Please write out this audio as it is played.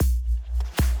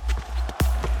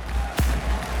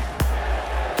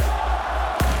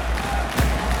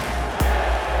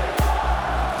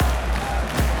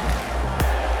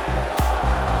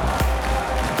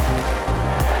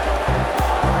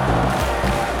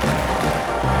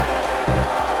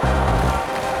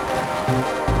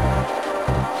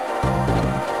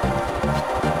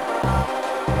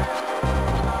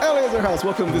House.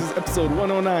 Welcome. This is episode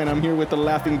 109. I'm here with the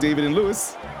laughing David and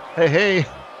Lewis. Hey.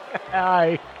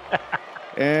 Hi.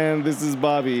 And this is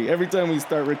Bobby. Every time we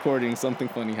start recording, something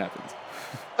funny happens.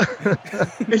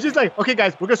 It's just like, okay,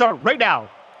 guys, we're going to start right now.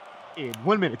 In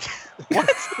 1 minute.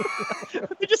 What?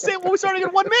 They just say we're starting in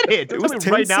 1 minute. It was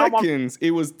 10 seconds.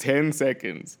 It was 10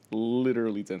 seconds.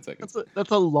 Literally 10 seconds.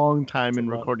 That's a long time in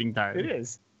recording time. It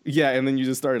is. Yeah, and then you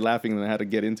just started laughing and I had to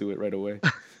get into it right away.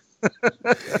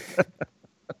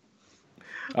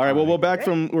 All right, well, we're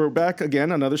back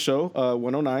again, another show,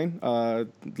 109.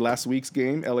 Last week's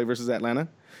game, LA versus Atlanta.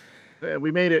 Yeah,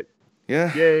 we made it.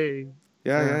 Yeah. Yay.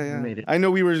 Yeah. We made it. I know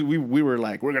we were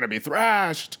like, we're going to be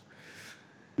thrashed.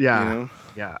 Yeah. You know?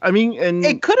 Yeah. I mean, and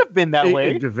it could have been that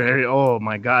way. Oh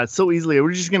my God, so easily.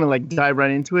 We're just going to like dive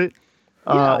right into it.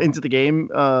 Into the game.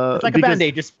 It's like a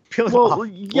Band-Aid, just peel it off.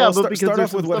 Yeah, well, but start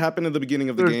off with what happened at the beginning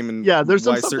of the game and there's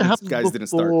some why stuff that certain happened guys didn't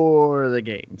start. Before the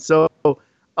game. So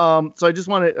I just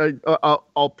want to,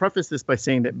 I'll preface this by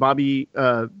saying that Bobby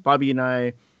and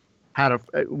I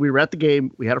we were at the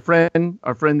game. We had our friend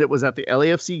that was at the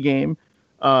LAFC game.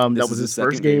 That was his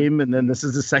first game, and then this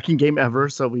is the second game ever.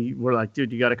 So we were like,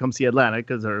 dude, you got to come see Atlanta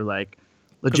because they're like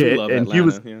legit. We love and Atlanta, he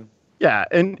was,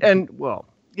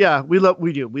 yeah, we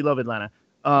love Atlanta.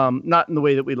 Not in the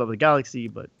way that we love the Galaxy,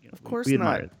 but of course we not.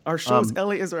 admire it. Our show is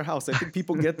LA is our house. I think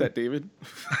people get that, David.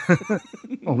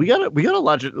 Well, we got a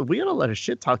lot of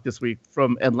shit talk this week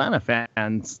from Atlanta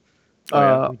fans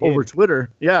over Twitter.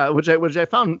 Yeah, which I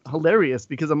found hilarious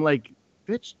because I'm like,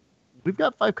 bitch, we've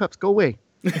got 5 cups. Go away.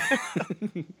 Because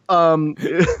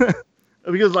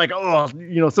like,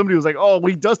 somebody was like, oh,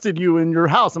 we dusted you in your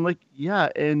house. I'm like, yeah,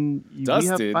 and we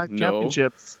have 5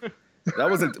 championships.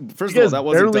 That wasn't. First of all, that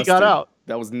wasn't barely dusted. got out.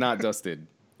 That was not dusted.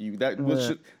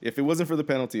 If it wasn't for the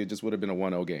penalty, it just would have been a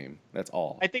 1-0 game. That's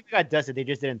all. I think they got dusted. They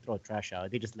just didn't throw trash out.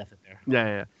 They just left it there.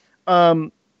 Yeah.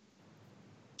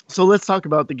 So let's talk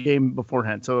about the game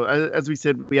beforehand. So as we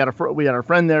said, we had our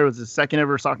friend there. It was his second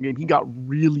ever soccer game. He got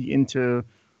really into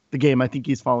the game. I think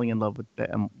he's falling in love with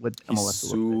MLS. He's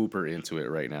super into it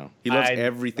right now. He loves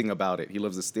everything about it. He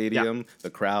loves the stadium,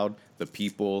 the crowd, the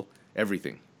people,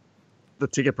 everything. The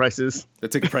ticket prices.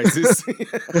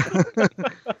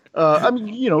 I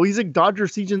mean, he's a Dodger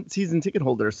season ticket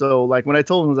holder. So like when I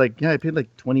told him, I was like, yeah, I paid like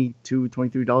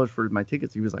 $23 for my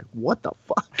tickets. He was like, what the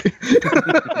fuck?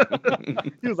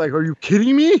 He was like, are you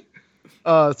kidding me?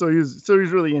 So he's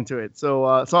really into it. So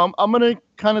I'm gonna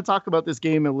kind of talk about this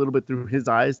game a little bit through his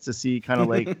eyes to see kind of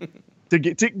like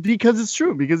because it's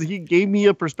true, because he gave me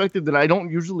a perspective that I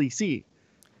don't usually see.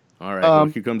 All right, well,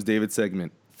 here comes David's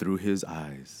segment, Through His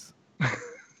Eyes.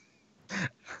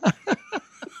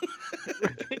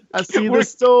 I see the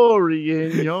story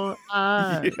in your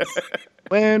eyes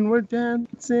when we're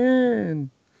dancing.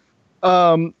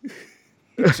 You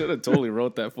should have totally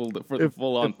wrote that for the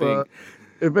full on thing.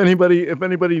 If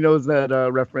anybody knows that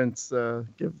reference,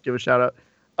 give a shout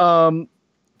out.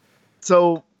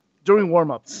 So during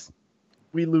warm-ups,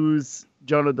 we lose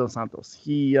Jonah Dos Santos.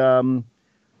 He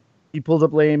pulls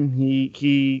up lame.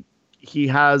 He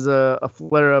has a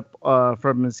flare up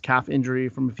from his calf injury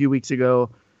from a few weeks ago.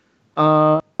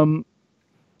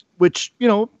 Which,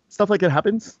 stuff like that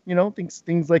happens,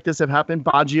 things like this have happened.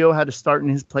 Baggio had to start in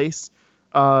his place.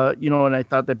 And I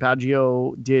thought that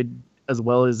Baggio did as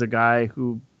well as a guy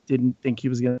who didn't think he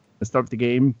was going to start the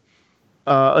game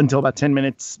until about 10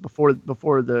 minutes before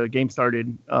the game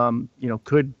started,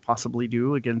 could possibly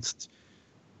do against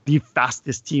the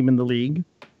fastest team in the league.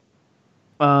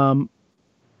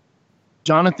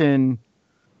 Jonathan,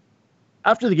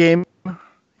 after the game,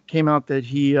 came out that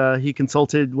he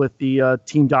consulted with the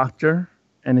team doctor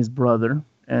and his brother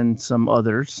and some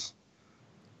others.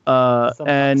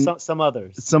 Some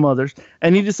others.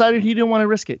 And he decided he didn't want to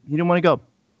risk it. He didn't want to go.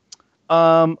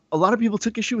 A lot of people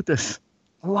took issue with this.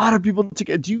 A lot of people took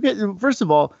it. First of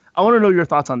all, I want to know your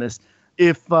thoughts on this.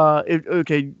 Think about,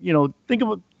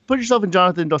 put yourself in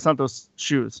Jonathan Dos Santos'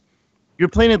 shoes. You're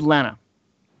playing Atlanta,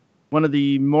 one of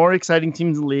the more exciting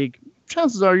teams in the league.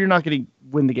 Chances are you're not going to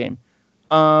win the game.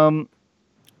 You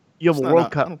have a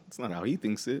World Cup. It's not how he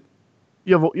thinks it.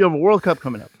 You have a World Cup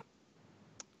coming up.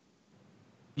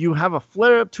 You have a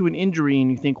flare-up to an injury, and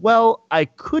you think, well, I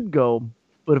could go,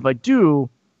 but if I do,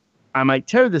 I might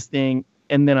tear this thing,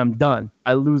 and then I'm done.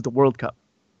 I lose the World Cup.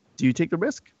 Do you take the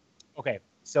risk? Okay,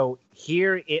 so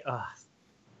here,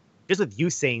 just with you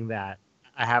saying that,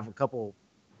 I have a couple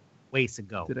ways to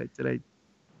go. Did I?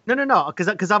 No,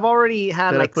 because I've already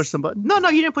had Did I push some buttons? No,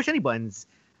 you didn't push any buttons.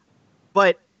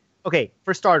 But okay,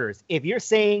 for starters, if you're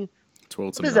saying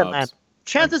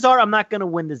chances are I'm not going to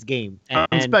win this game.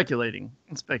 I'm speculating.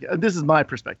 This is my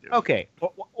perspective. Okay.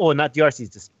 Well, not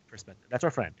DRC's perspective. That's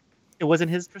our friend. It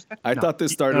wasn't his perspective. I thought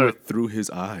this started with through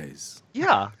his eyes.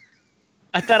 Yeah,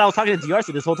 I thought I was talking to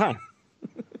DRC this whole time.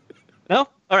 No,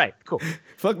 all right, cool.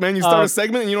 Fuck, man, you start a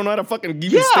segment and you don't know how to fucking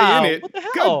even stay in it. What the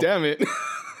hell? God damn it.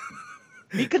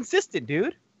 Be consistent,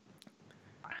 dude.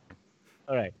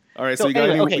 All right. All right, so you got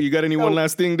anyway, you got any one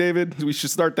last thing, David? We should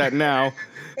start that now.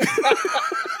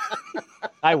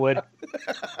 I would.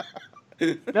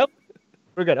 Nope.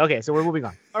 We're good. Okay, so we're moving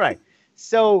on. All right.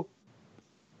 So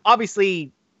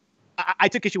obviously, I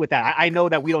took issue with that. I know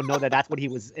that we don't know that that's what he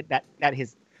was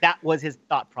that was his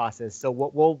thought process. So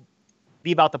we'll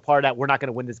be about the part that we're not going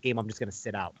to win this game. I'm just going to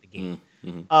sit out the game.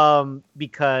 Mm-hmm.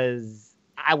 Because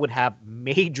I would have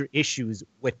major issues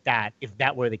with that if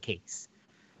that were the case.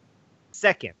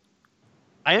 Second,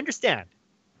 I understand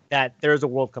that there's a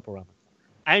World Cup around the corner.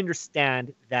 I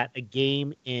understand that a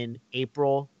game in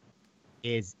April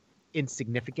is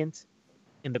insignificant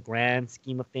in the grand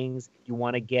scheme of things. You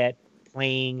want to get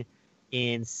playing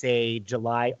in, say,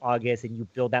 July, August, and you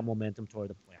build that momentum toward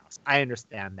the playoffs. I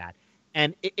understand that.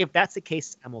 And if that's the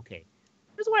case, I'm okay.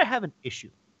 Here's where I have an issue.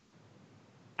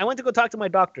 I went to go talk to my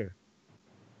doctor.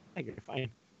 Yeah, you're fine.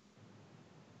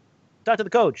 Talk to the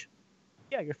coach.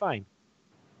 Yeah, you're fine.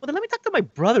 Well, then let me talk to my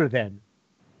brother then.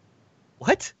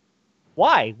 What?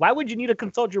 Why? Why would you need to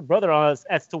consult your brother on us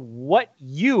as to what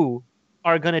you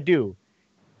are going to do?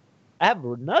 I have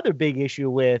another big issue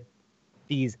with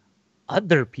these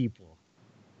other people.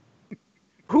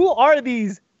 Who are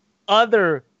these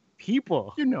other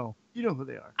people? You know who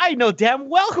they are. I know damn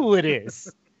well who it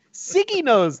is. Siggy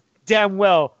knows damn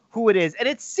well who it is. And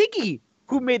it's Siggy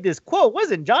who made this quote. It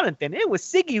wasn't Jonathan. It was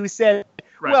Siggy who said,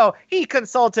 right. Well, he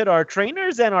consulted our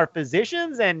trainers and our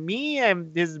physicians and me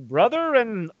and his brother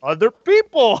and other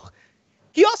people.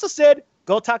 He also said,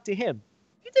 go talk to him.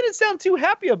 He didn't sound too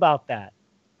happy about that.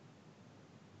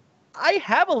 I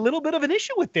have a little bit of an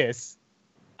issue with this.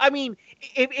 I mean,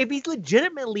 if he's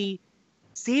legitimately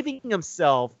saving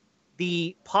himself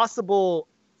the possible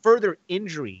further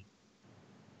injury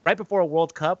right before a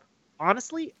World Cup,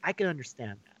 honestly, I can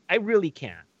understand that. I really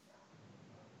can.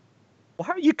 Why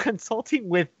are you consulting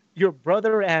with your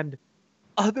brother and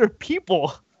other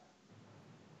people?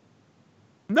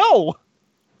 No.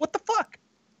 What the fuck?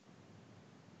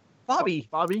 Bobby.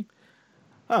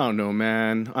 I don't know,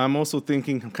 man. I'm also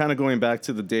thinking, I'm kind of going back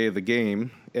to the day of the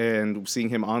game and seeing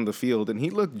him on the field, and he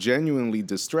looked genuinely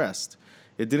distressed.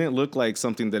 It didn't look like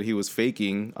something that he was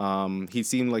faking. He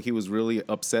seemed like he was really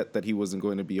upset that he wasn't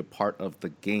going to be a part of the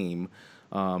game.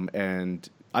 And,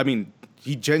 I mean,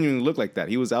 he genuinely looked like that.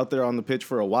 He was out there on the pitch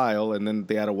for a while, and then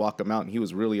they had to walk him out, and he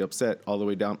was really upset all the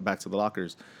way down back to the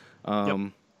lockers.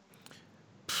 Yep.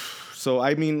 So,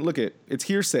 I mean, it's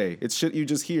hearsay. It's shit you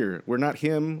just hear. We're not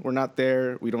him. We're not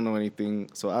there. We don't know anything.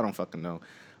 So I don't fucking know.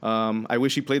 I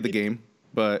wish he played the game,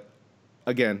 but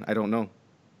again, I don't know.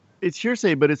 It's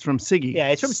hearsay, but it's from Siggy. Yeah,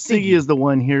 it's from Siggy. Siggy is the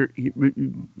one here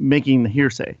making the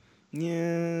hearsay.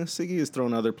 Yeah, Siggy has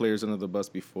thrown other players under the bus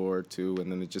before too,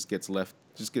 and then it just gets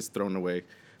thrown away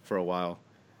for a while.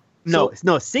 No,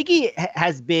 Siggy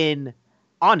has been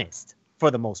honest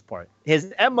for the most part.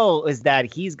 His MO is that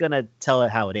he's going to tell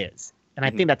it how it is. And I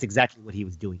think that's exactly what he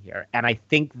was doing here. And I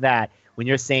think that when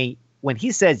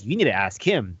he says you need to ask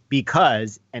him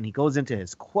because, and he goes into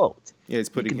his quote. Yeah, he's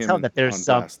putting him on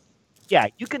blast. Yeah,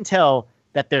 you can tell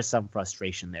that there's some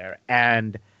frustration there.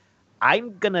 And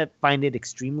I'm going to find it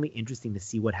extremely interesting to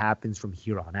see what happens from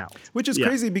here on out. Which is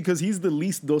crazy because he's the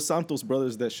least Dos Santos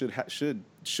brothers that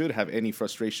should have any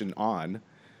frustration on.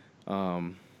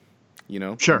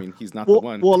 Sure. I mean, he's not the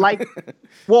one.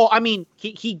 I mean,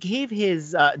 he gave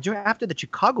his after the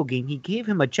Chicago game, he gave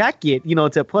him a jacket,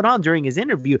 to put on during his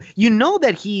interview.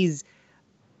 That he's,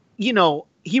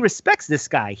 he respects this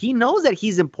guy. He knows that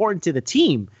he's important to the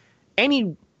team.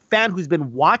 Any fan who's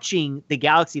been watching the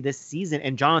Galaxy this season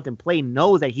and Jonathan play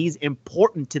knows that he's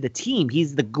important to the team.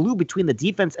 He's the glue between the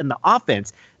defense and the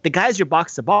offense. The guy's your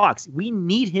box to box. We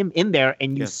need him in there,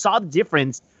 and you saw the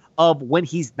difference of when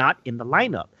he's not in the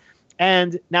lineup.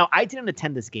 And now I didn't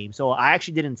attend this game, so I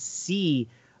actually didn't see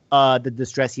the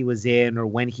distress he was in or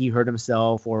when he hurt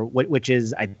himself or which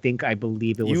is, I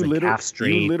believe it was a calf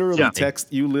strain.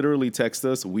 You literally text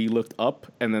us. We looked up,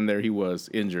 and then there he was,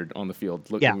 injured on the field.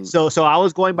 So I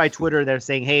was going by Twitter. They're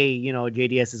saying, hey,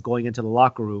 JDS is going into the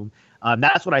locker room.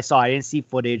 That's what I saw. I didn't see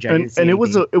footage. And it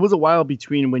was a while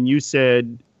between when you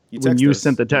said you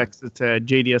sent the text that said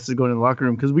JDS is going to the locker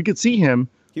room because we could see him.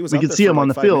 We could see him on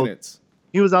the field. Minutes.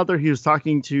 He was out there. He was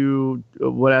talking to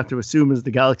what I have to assume is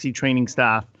the Galaxy training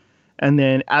staff. And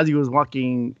then as he was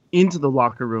walking into the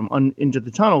locker room, into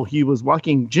the tunnel, he was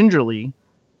walking gingerly.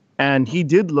 And he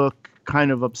did look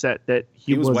kind of upset that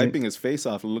He was wasn't. wiping his face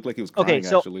off. It looked like he was crying, Okay,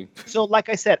 so actually. so like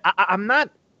I said, I'm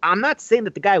not saying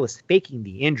that the guy was faking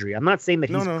the injury. I'm not saying that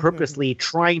he's No. purposely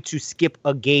trying to skip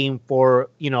a game for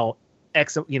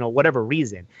whatever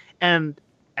reason. And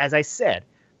as I said,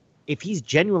 if he's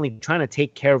genuinely trying to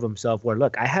take care of himself, where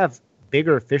look, I have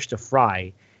bigger fish to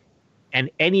fry, and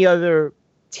any other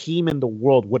team in the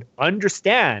world would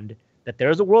understand that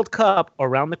there's a World Cup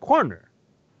around the corner.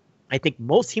 I think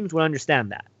most teams would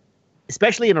understand that,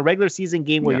 especially in a regular season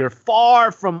game where you're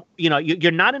far from,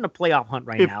 you're not in a playoff hunt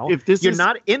right now. You're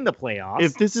not in the playoffs.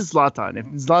 If this is Zlatan, if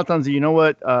Zlatan's, you know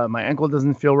what, my ankle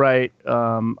doesn't feel right.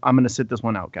 I'm going to sit this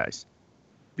one out, guys,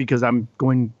 because I'm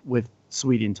going with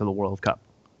Sweden to the World Cup.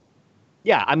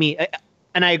 Yeah, I mean,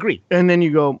 and I agree. And then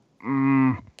you go,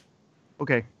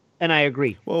 okay. And I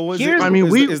agree. Well,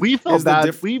 we felt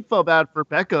bad. We felt bad for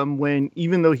Beckham when,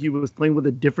 even though he was playing with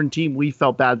a different team, we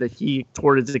felt bad that he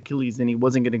tore his Achilles and he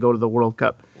wasn't going to go to the World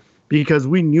Cup because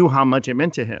we knew how much it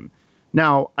meant to him.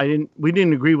 Now, we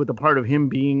didn't agree with the part of him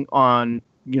being on,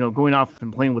 going off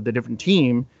and playing with a different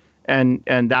team, and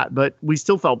that, but we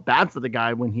still felt bad for the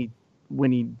guy when he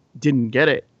didn't get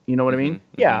it. You know what I mean?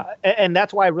 Yeah, and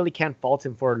that's why I really can't fault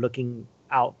him for looking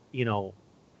out,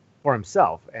 for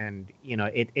himself, and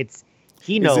it's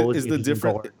he knows. Is the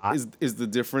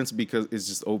difference because it's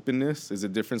just openness? Is the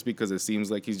difference because it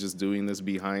seems like he's just doing this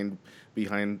behind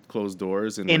closed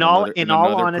doors, and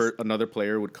another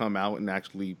player would come out and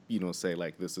actually say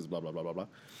like, this is blah blah blah blah blah.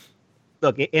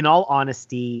 Look, in all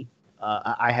honesty,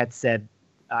 I've said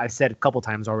a couple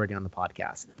times already on the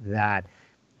podcast that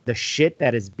the shit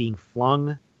that is being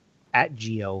flung at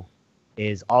Gio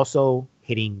is also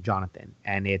hitting Jonathan,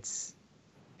 and it's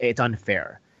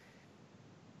unfair.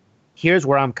 Here's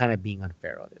where I'm kind of being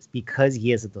unfair on this, because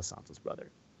he is a Dos Santos brother,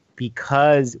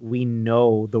 because we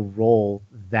know the role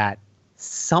that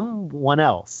someone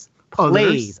else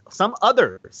plays, some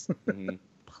others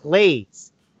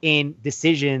plays in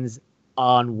decisions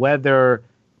on whether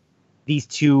these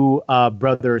two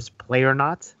brothers play or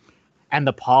not, and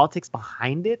the politics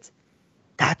behind it.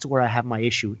 That's where I have my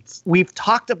issue. We've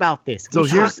talked about this. So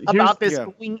here's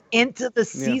going into the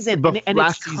season.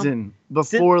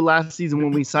 Before last season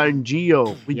when we signed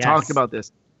Gio, we talked about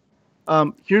this.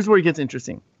 Here's where it gets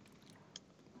interesting.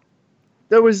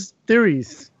 There was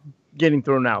theories getting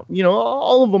thrown out.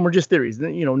 All of them were just theories.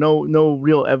 No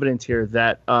real evidence here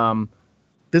that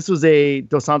this was a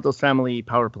Dos Santos family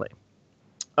power play.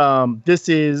 This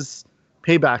is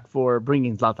payback for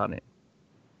bringing Zlatan in.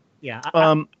 Yeah,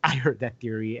 I heard that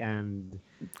theory, and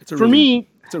it's a really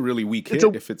weak hit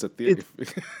if it's a theory.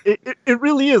 It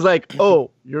really is like,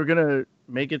 oh, you're gonna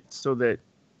make it so that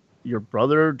your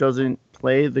brother doesn't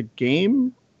play the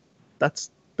game.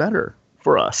 That's better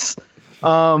for us.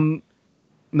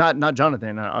 Not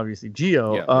Jonathan, obviously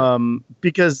Gio.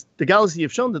 Because the Galaxy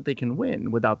have shown that they can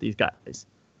win without these guys.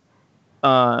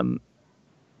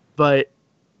 But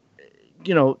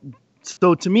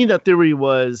so to me that theory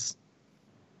was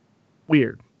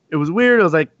weird. It was weird. I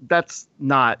was like, that's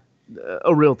not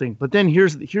a real thing. But then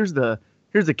here's the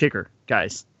kicker,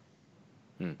 guys.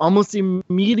 Almost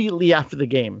immediately after the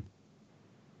game,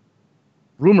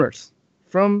 rumors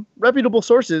from reputable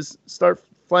sources start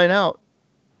flying out.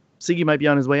 Siggy might be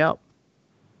on his way out.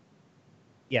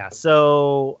 Yeah,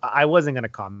 so I wasn't going to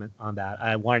comment on that.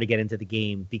 I wanted to get into the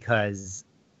game because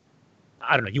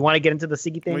I don't know. You want to get into the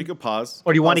Siggy thing? Well, you could pause.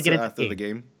 Or do you want to get into after the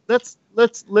game?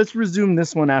 Let's resume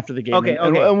this one after the game. Okay.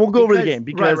 And we'll go over the game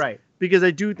because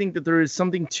I do think that there is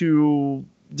something to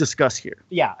discuss here.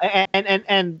 Yeah,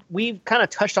 and we've kind of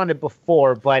touched on it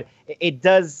before, but it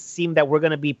does seem that we're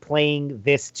going to be playing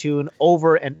this tune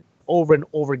over and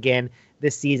over again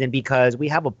this season because we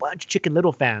have a bunch of Chicken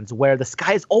Little fans where the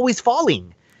sky is always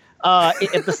falling.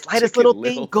 If the slightest little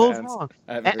thing goes wrong,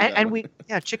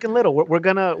 and Chicken Little,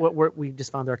 we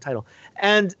just found our title,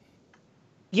 and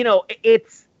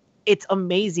it's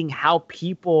amazing how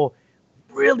people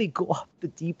really go off the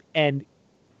deep end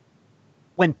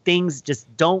when things just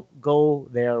don't go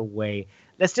their way.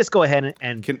 Let's just go ahead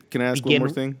and can I ask one more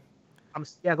thing? Go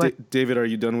ahead. David, are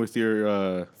you done with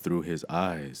your Through His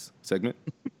Eyes segment?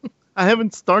 I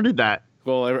haven't started that.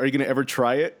 Well, are you going to ever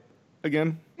try it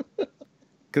again?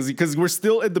 Because we're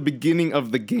still at the beginning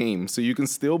of the game, so you can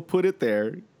still put it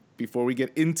there before we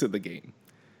get into the game.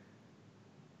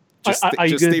 Just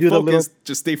stay focused.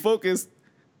 Just stay focused.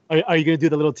 Are you going to do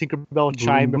the little Tinkerbell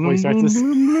chime before he starts this?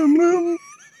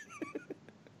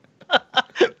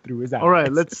 Through his eyes. All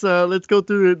right, let's go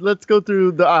through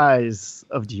the eyes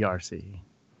of GRC.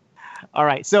 All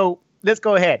right, so let's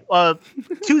go ahead.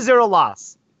 2-0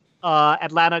 loss.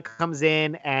 Atlanta comes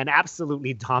in and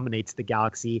absolutely dominates the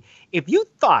Galaxy. If you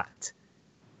thought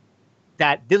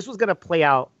that this was going to play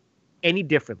out any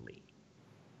differently,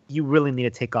 you really need to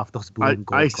take off those blue and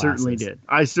gold I glasses. certainly did.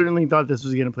 I certainly thought this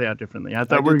was going to play out differently. I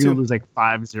thought I we were did going to too. lose like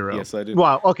 5-0. Yes, I did.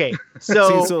 Wow. Okay.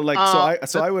 So So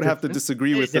I would have to different.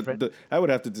 disagree It with is different. I would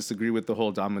have to disagree with the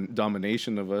whole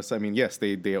domination of us. I mean, yes,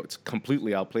 they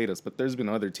completely outplayed us, but there's been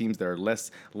other teams that are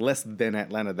less than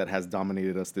Atlanta that has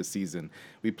dominated us this season.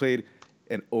 We played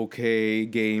an okay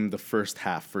game the first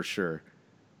half for sure.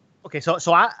 Okay, so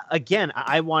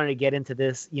I wanted to get into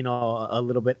this, a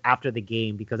little bit after the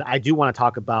game because I do want to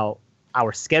talk about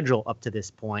our schedule up to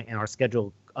this point and our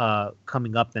schedule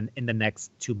coming up in the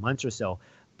next 2 months or so.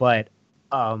 But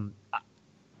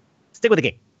stick with the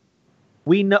game.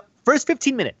 We know first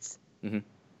 15 minutes,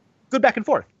 good back and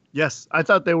forth. Yes, I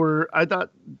thought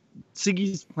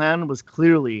Siggy's plan was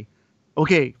clearly,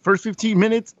 okay, first 15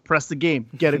 minutes, press the game,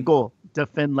 get a goal,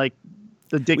 defend like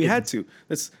the Dickens. We had to.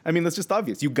 That's just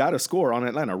obvious. You got to score on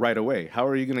Atlanta right away. How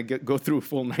are you going to go through a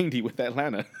full 90 with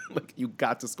Atlanta? Like, you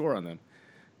got to score on them.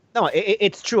 No,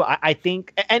 it's true. I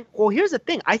think, and well, here's the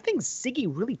thing. I think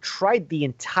Siggy really tried the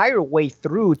entire way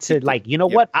through to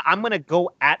what? I'm going to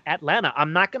go at Atlanta.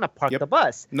 I'm not going to park the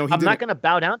bus. No, I'm not going to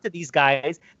bow down to these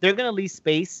guys. They're going to leave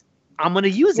space. I'm going to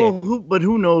use it. But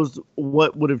who knows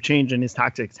what would have changed in his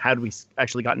tactics had we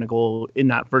actually gotten a goal in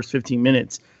that first 15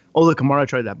 minutes. Ola Kamara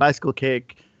tried that bicycle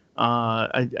kick.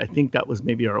 I think that was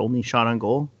maybe our only shot on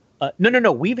goal.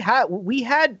 No. We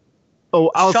had. Oh,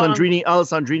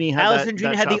 Alessandrini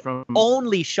had the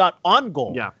only shot on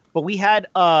goal. Yeah, but we had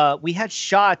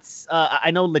shots.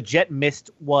 I know Legit missed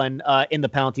one in the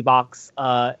penalty box.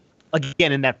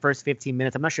 Again in that first 15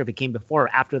 minutes. I'm not sure if it came before or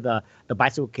after the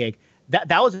bicycle kick.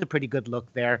 That was a pretty good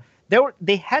look there.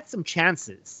 They had some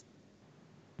chances.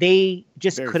 They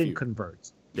just couldn't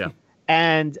convert. Yeah.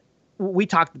 And we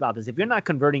talked about this. If you're not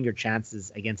converting your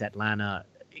chances against Atlanta,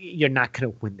 you're not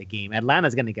going to win the game.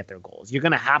 Atlanta's going to get their goals. You're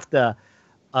going to have to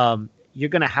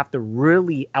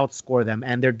really outscore them,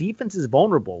 and their defense is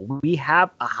vulnerable. We have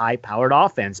a high-powered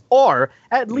offense, or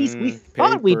at least we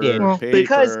thought we did.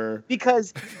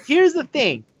 Because here's the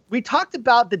thing: we talked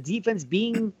about the defense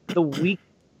being the weak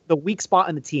spot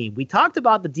in the team. We talked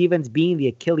about the defense being the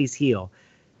Achilles heel.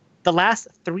 The last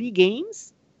 3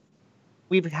 games,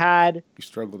 we've had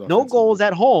no goals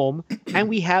at home, and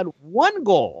we had 1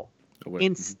 goal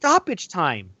in stoppage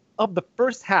time of the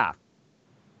first half.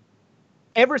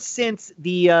 Ever since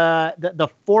the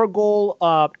 4-goal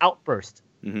outburst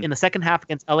in the second half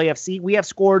against LAFC, we have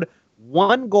scored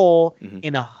 1 goal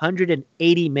in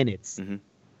 180 minutes.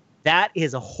 That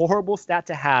is a horrible stat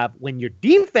to have when your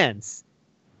defense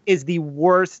is the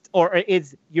worst or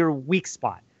is your weak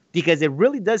spot, because it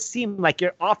really does seem like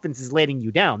your offense is letting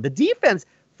you down. The defense,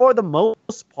 for the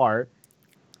most part,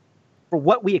 for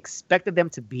what we expected them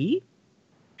to be,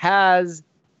 has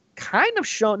kind of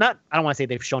shown, I don't want to say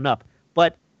they've shown up,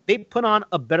 but they put on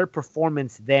a better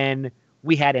performance than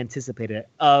we had anticipated.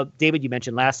 David, you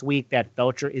mentioned last week that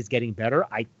Felcher is getting better.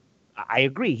 I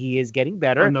agree. He is getting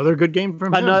better. Another good game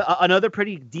from him. Another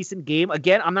pretty decent game.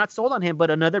 Again, I'm not sold on him, but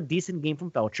another decent game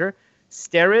from Felcher.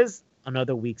 Steres,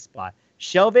 another weak spot.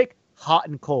 Shelvik, hot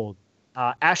and cold.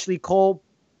 Ashley Cole,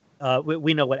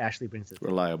 we know what Ashley brings us.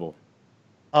 Reliable.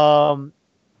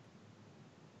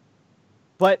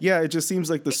 But yeah, it just seems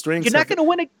like the strengths. You're not going to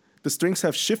win it. The strengths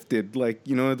have shifted.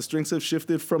 The strengths have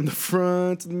shifted from the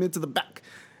front to the mid to the back.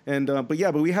 And but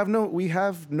we have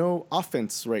no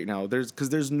offense right now.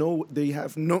 They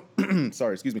have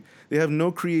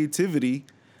no creativity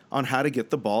on how to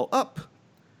get the ball up.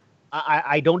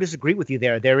 I don't disagree with you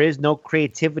there. There is no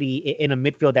creativity in a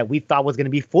midfield that we thought was going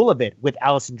to be full of it, with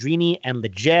Alessandrini and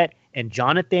Leggett and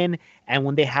Jonathan. And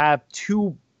when they have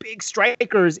 2 big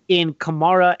strikers in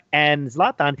Kamara and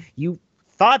Zlatan, you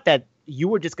thought that you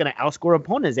were just going to outscore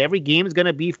opponents. Every game is going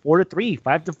to be 4-3,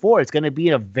 5-4. It's going to be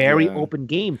a very open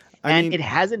game. And it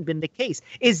hasn't been the case.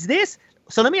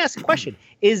 So let me ask you a question.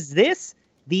 Is this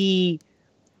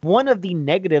one of the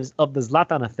negatives of the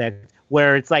Zlatan effect,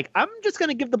 where it's like, I'm just going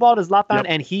to give the ball to Zlatan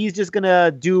and he's just going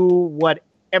to do what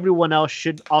everyone else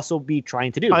should also be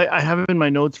trying to do? I have in my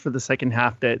notes for the second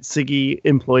half that Siggy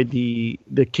employed the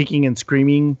kicking and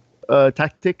screaming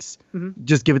tactics.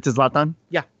 Just give it to Zlatan.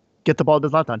 Yeah. Get the ball to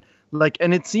Zlatan.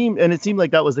 And it seemed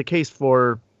like that was the case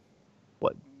for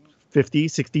 50,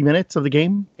 60 minutes of the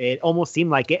game. It almost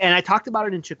seemed like it. And I talked about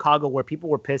it in Chicago, where people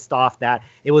were pissed off that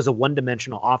it was a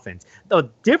one-dimensional offense. The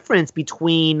difference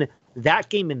between that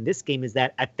game and this game is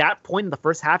that at that point in the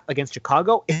first half against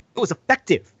Chicago, it was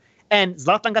effective. And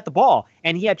Zlatan got the ball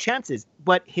and he had chances,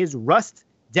 but his rust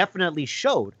definitely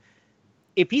showed.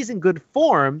 If he's in good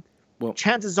form,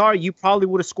 chances are you probably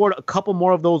would have scored a couple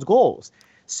more of those goals.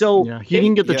 So Yeah, he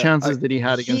didn't get the Yeah, chances that he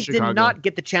had he against Chicago. did not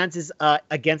get the chances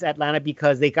against Atlanta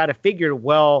because they got to figure,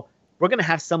 well, we're going to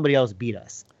have somebody else beat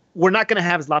us. We're not going to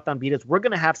have Zlatan beat us. We're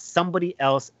going to have somebody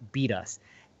else beat us.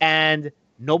 And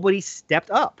nobody stepped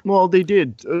up. Well, they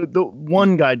did. The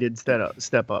one guy did step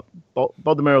up.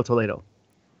 Baldomero Toledo.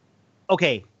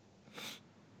 Okay.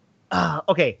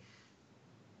 Okay.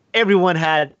 Everyone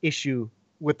had issue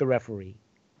with the referee.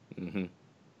 Mm-hmm.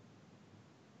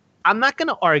 I'm not going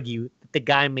to argue that the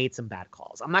guy made some bad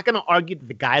calls. I'm not going to argue that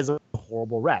the guy's a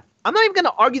horrible ref. I'm not even going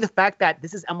to argue the fact that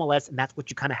this is MLS and that's what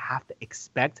you kind of have to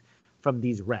expect from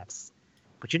these refs.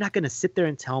 But you're not going to sit there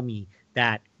and tell me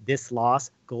that this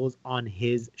loss goes on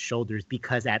his shoulders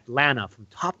because Atlanta, from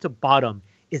top to bottom,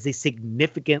 is a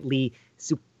significantly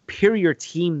superior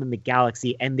team than the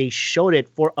Galaxy, and they showed it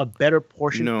for a better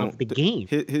portion of the game.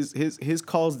 His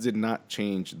calls did not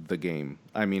change the game.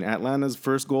 I mean, Atlanta's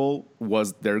first goal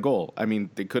was their goal. I mean,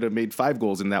 they could have made 5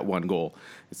 goals in that one goal.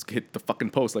 It's hit the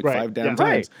fucking post like 5 damn times.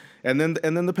 Right. And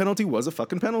then the penalty was a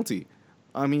fucking penalty.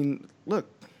 I mean, look.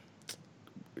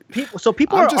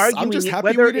 People are arguing. I'm just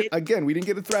happy we didn't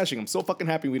get a thrashing. I'm so fucking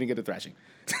happy we didn't get a thrashing.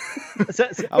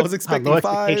 I was expecting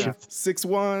 5,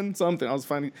 6-1, something. I was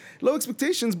finding low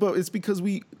expectations, but it's because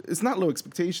it's not low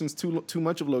expectations, too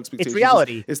much of low expectations. It's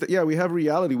reality. It's that, yeah, we have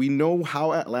reality. We know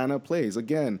how Atlanta plays.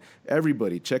 Again,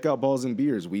 everybody, check out Balls and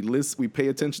Beers. We pay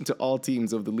attention to all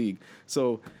teams of the league.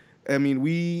 So, I mean,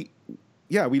 we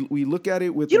look at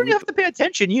it with... You don't even have to pay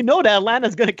attention. You know that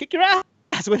Atlanta's going to kick your ass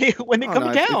when they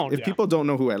come down. If people don't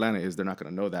know who Atlanta is, they're not going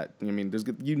to know that. I mean,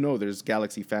 there's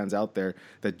Galaxy fans out there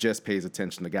that just pays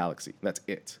attention to Galaxy. That's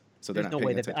it. So they're not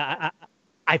paying attention.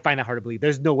 I find that hard to believe.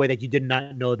 There's no way that you did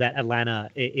not know that Atlanta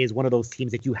is one of those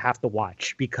teams that you have to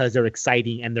watch because they're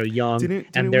exciting and they're young. Didn't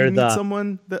we meet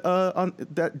someone on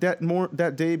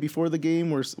that day before the game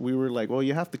where we were like, well,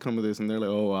 you have to come to this, and they're like,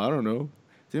 oh, I don't know.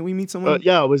 Didn't we meet someone?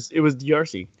 Yeah, it was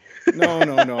DRC. No.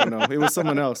 It was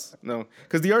someone else. No,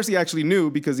 because DRC actually knew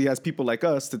because he has people like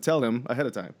us to tell him ahead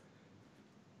of time.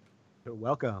 You're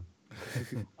welcome.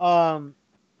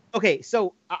 Okay,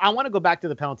 so I want to go back to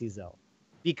the penalties though,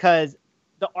 because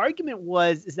the argument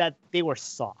is that they were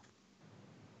soft.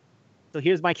 So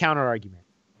here's my counter argument.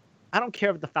 I don't care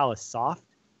if the foul is soft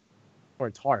or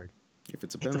it's hard. If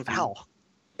it's a penalty, it's a foul.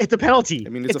 It's a penalty. I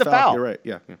mean, it's a foul. You're right.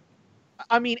 Yeah.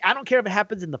 I mean, I don't care if it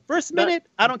happens in the first minute.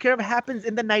 I don't care if it happens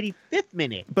in the 95th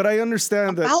minute. But I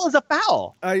understand that foul is a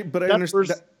foul. I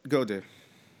understand. Go, Dave.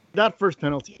 That first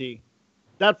penalty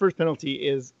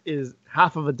is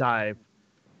half of a dive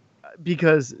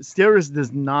because Steres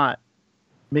does not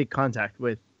make contact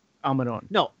with Almiron.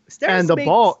 No, Steres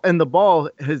and the ball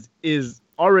is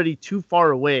already too far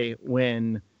away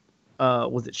when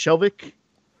was it Shelvik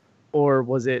or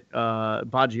was it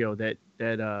Baggio that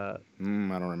I don't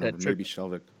remember. Maybe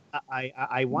Shelvik.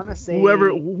 I want to say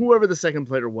whoever the second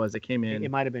player was that came in. It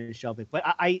might have been Shelvik, but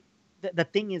the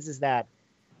thing is that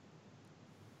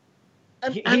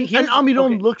and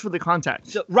Almiron looked for the contact.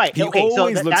 So, right. He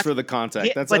always looks for the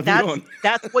contact.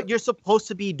 That's what you're supposed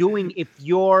to be doing if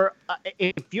you're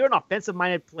an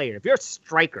offensive-minded player. If you're a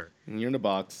striker, and you're in the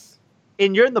box,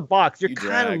 you're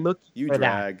kind of looking for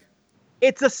that.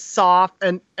 It's a soft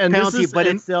and penalty, but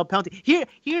it's still a penalty.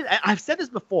 Here, I've said this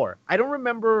before. I don't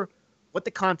remember what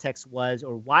the context was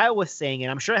or why I was saying it.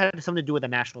 I'm sure it had something to do with the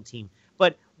national team.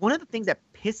 But one of the things that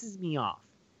pisses me off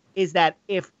is that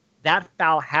if that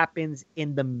foul happens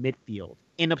in the midfield,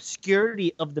 in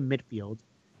obscurity of the midfield,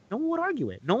 no one would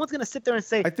argue it. No one's going to sit there and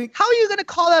say, how are you going to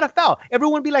call that a foul?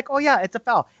 Everyone would be like, oh, yeah, it's a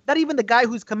foul. Not even the guy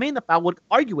who's committing the foul would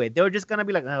argue it. They were just going to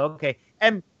be like, oh, okay.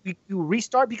 And you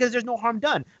restart because there's no harm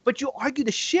done. But you argue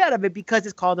the shit out of it because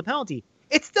it's called a penalty.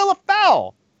 It's still a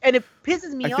foul. And it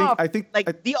pisses me off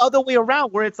the other way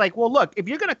around where it's like, well, look, if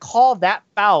you're going to call that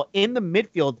foul in the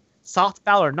midfield, soft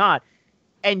foul or not,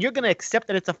 and you're going to accept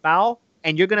that it's a foul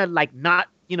and you're going to not,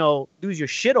 lose your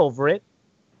shit over it,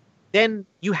 then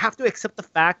you have to accept the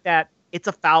fact that it's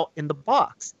a foul in the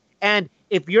box. And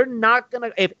if you're not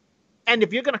going to,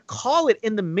 if you're going to call it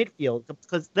in the midfield,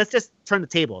 because let's just turn the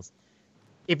tables.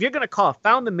 If you're going to call a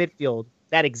foul in the midfield,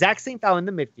 that exact same foul in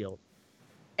the midfield,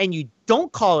 and you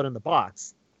don't call it in the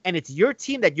box, and it's your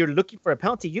team that you're looking for a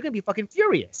penalty, you're going to be fucking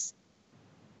furious.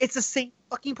 It's the same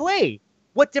fucking play.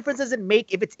 What difference does it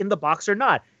make if it's in the box or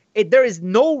not? There is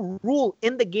no rule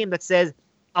in the game that says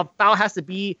a foul has to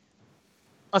be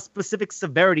a specific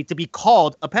severity to be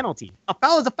called a penalty. A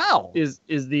foul is a foul. Is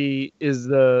the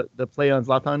play on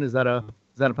Zlatan, is that a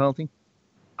penalty?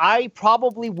 I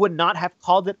probably would not have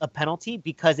called it a penalty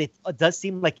because it does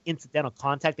seem like incidental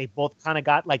contact. They both kind of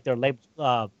got like their legs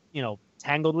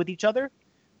tangled with each other.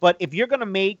 But if you're going to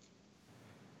make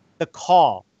the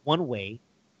call one way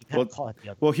Well, call it the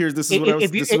other. Well, this is If- what I was.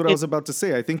 if you- This is what I if- was about to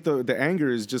say. I think the anger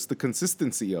is just the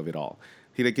consistency of it all.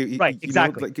 Right,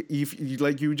 exactly. Like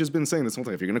like you've just been saying this whole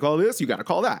time. If you're gonna call this, you got to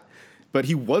call that. But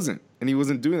he wasn't, and he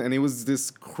wasn't doing it. And it was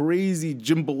this crazy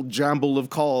jumble of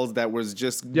calls that was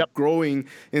just growing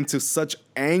into such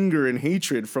anger and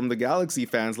hatred from the Galaxy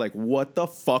fans. Like, what the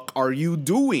fuck are you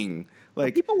doing?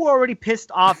 Like, people were already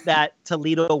pissed off that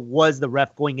Toledo was the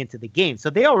ref going into the game, so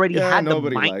they already had the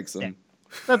nobody mindset. likes him.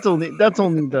 That's only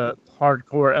the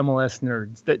hardcore MLS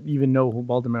nerds that even know who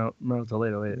Baldomero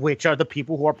Toledo is. Which are the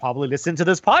people who are probably listening to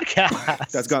this podcast.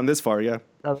 That's gone this far, yeah.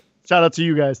 Shout out to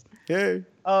you guys. Hey.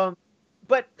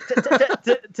 But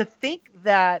to think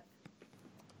that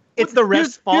it's the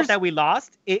ref's fault that we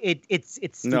lost, it's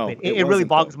stupid. No, it really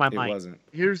boggles my It mind. wasn't.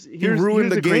 He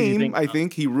Ruined the game. I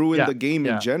think he ruined the game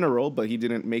in yeah. general, but he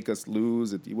didn't make us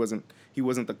lose. He wasn't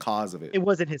the cause of it. It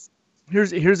wasn't his. Here's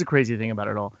the crazy thing about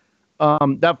it all.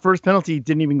 That first penalty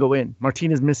didn't even go in.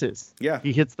 Martinez misses. Yeah.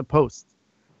 He hits the post.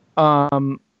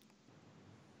 The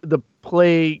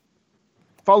play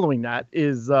following that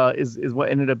is what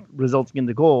ended up resulting in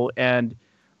the goal. And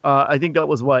I think that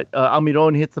was what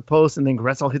Almiron hits the post, and then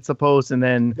Gressel hits the post, and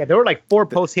then There were like 4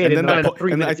 posts hit in then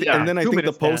 3 minutes. and then I 2 think the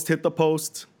minutes post down. hit the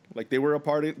post. Like they were a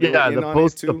part of it.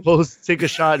 the post take a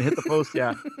shot and hit the post.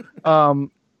 Yeah.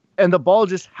 And the ball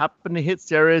just happened to hit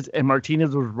Ceres, and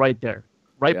Martinez was right there.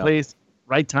 Right place,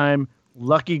 right time,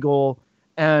 lucky goal.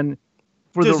 And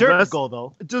for the Deserved rest, goal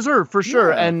though. deserved for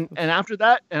sure. Yeah. And after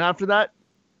that,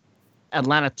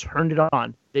 Atlanta turned it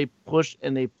on. They pushed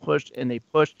and they pushed and they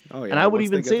pushed. Oh, yeah. And I would Once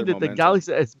even they get say their that the momentum.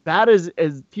 Galaxy, as bad as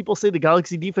people say the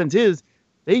Galaxy defense is,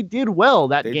 they did well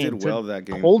that They game. did well that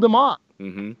game. Hold them off.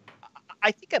 Mm-hmm.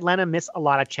 I think Atlanta missed a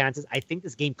lot of chances. I think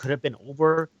this game could have been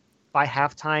over by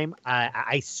halftime.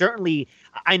 I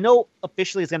know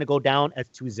officially it's going to go down as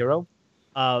 2-0.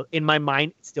 In my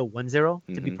mind, it's still 1-0,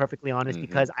 to be perfectly honest,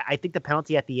 because I think the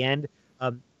penalty at the end,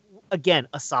 again,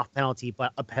 a soft penalty,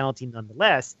 but a penalty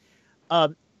nonetheless,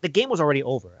 the game was already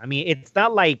over. I mean, it's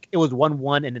not like it was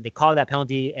 1-1 and then they called that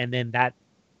penalty and then that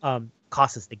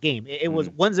cost us the game. It was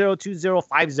 1-0, 2-0,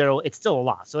 5-0. It's still a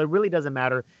loss. So it really doesn't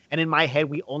matter. And in my head,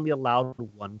 we only allowed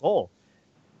 1 goal.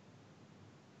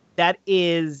 That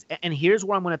is, and here's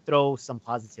where I'm going to throw some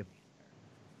positivity in there.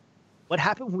 What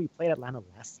happened when we played Atlanta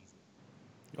last season?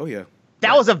 Oh yeah.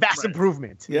 That was a vast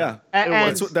improvement. Yeah.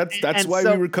 That's why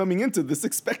we were coming into this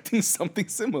expecting something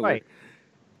similar. Right.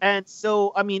 And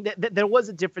so, I mean, there was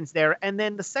a difference there. And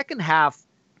then the second half,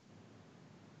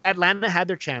 Atlanta had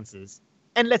their chances.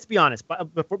 And let's be honest,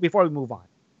 before we move on,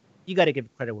 you got to give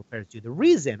credit where credit's due. The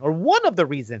reason, or one of the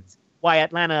reasons, why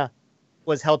Atlanta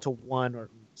was held to 1 or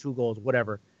 2 goals,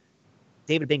 whatever,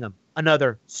 David Bingham,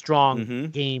 another strong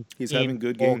game. He's having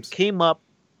good games. Came up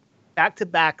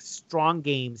back-to-back strong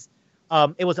games.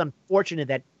 It was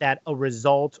unfortunate that a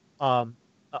result, a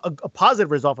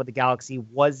positive result for the Galaxy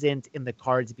wasn't in the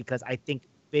cards, because I think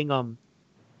Bingham,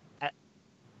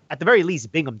 at the very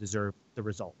least, Bingham deserved the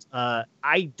result.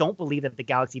 I don't believe that the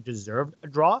Galaxy deserved a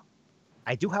draw.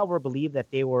 I do, however, believe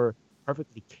that they were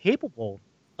perfectly capable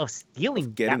of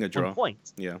stealing getting that a draw. 1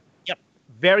 point. Yeah.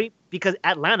 Yep. Because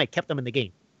Atlanta kept them in the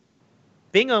game.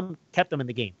 Bingham kept them in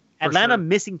the game. For Atlanta sure.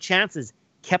 missing chances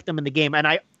kept them in the game. And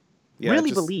I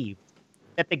really believed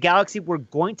that the Galaxy were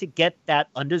going to get that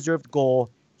undeserved goal,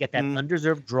 get that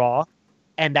undeserved draw,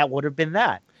 and that would have been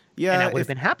that. Yeah, and I would have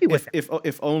been happy with it.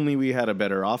 If only we had a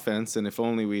better offense, and if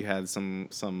only we had some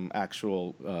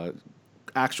actual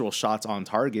shots on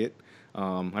target.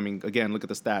 I mean, again, look at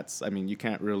the stats. I mean, you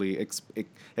can't really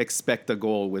expect a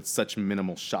goal with such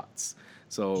minimal shots.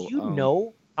 So, do you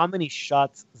know how many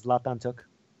shots Zlatan took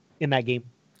in that game?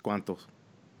 ¿Cuántos?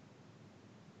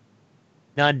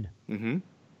 None. Mm-hmm.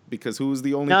 Because who was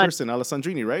the only None. person?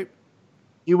 Alessandrini, right?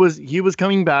 He was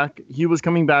coming back. He was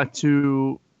coming back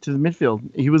to the midfield.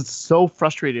 He was so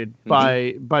frustrated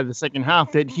by the second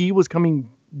half that he was coming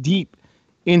deep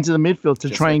into the midfield to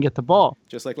try and get the ball.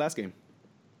 Just like last game.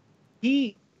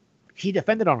 He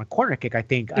defended on a corner kick, I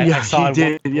think. Yeah, I saw he it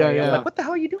did. one play. Yeah, I was yeah. like, what the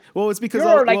hell are you doing? Well, it's because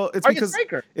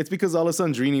You're it's because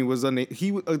Alessandrini was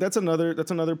that's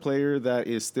another player that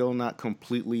is still not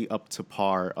completely up to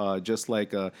par. Just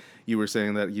like you were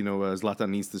saying that Zlatan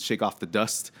needs to shake off the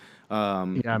dust.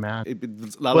 Yeah, man.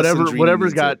 Whatever's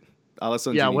Whatever's got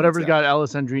Alessandrini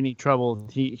Alessandrini trouble,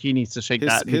 he needs to shake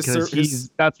that, his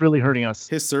because that's really hurting us.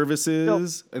 His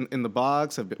services in the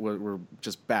box were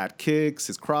just bad kicks.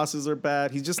 His crosses are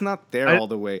bad. He's just not there all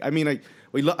the way. I mean, I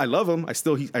love him.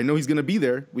 I know he's gonna be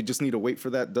there. We just need to wait for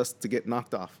that dust to get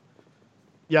knocked off.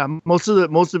 Yeah, most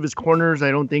of his corners, I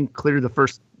don't think cleared the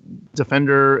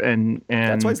defender, and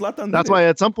That's why Zlatan did that's it. why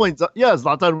at some point,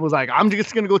 Zlatan was like, "I'm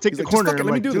just gonna go take He's the like, "Just corner." fuck it, I'm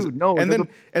let me like, do this. dude, no. And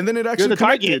then it actually the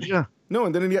target. connected. Yeah. No,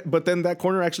 and then but then that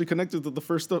corner actually connected to the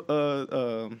first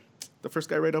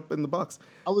guy right up in the box.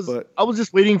 I was But- I was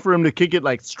just waiting for him to kick it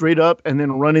like straight up and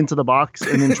then run into the box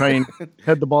and then try and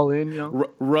head the ball in. You know?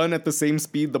 Run at the same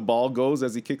speed the ball goes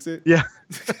as he kicks it. Yeah.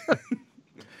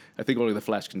 I think only the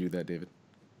Flash can do that, David.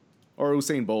 Or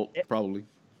Usain Bolt, probably.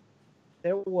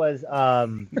 There was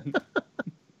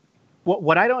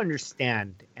what I don't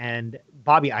understand, and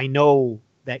Bobby, I know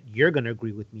that you're going to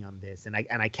agree with me on this, and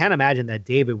I can't imagine that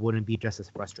David wouldn't be just as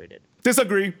frustrated.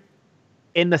 Disagree.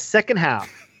 In the second half,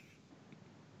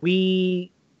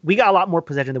 we got a lot more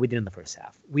possession than we did in the first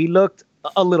half. We looked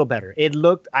a little better.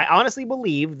 I honestly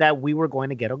believe that we were going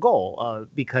to get a goal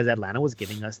because Atlanta was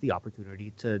giving us the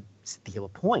opportunity to steal a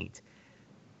point.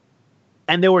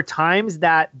 And there were times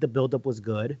that the buildup was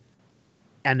good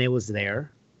and it was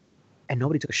there and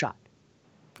nobody took a shot.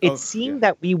 It seemed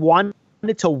that we wanted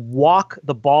to walk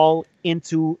the ball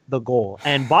into the goal.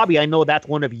 And Bobby, I know that's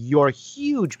one of your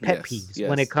huge pet peeves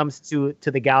when it comes to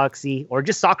the Galaxy or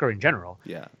just soccer in general.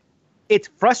 Yeah. It's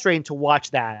frustrating to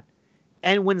watch that.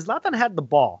 And when Zlatan had the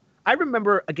ball, I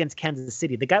remember against Kansas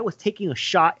City, the guy was taking a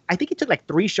shot. I think he took like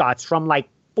 3 shots from like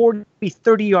 40,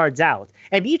 30 yards out.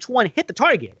 And each one hit the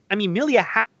target. I mean, Melia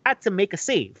had to make a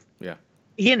save. Yeah.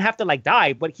 He didn't have to like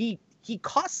die, but he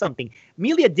cost something.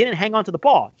 Melia didn't hang on to the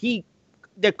ball.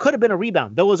 There could have been a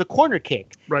rebound. There was a corner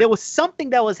kick. Right. There was something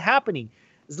that was happening.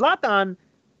 Zlatan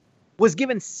was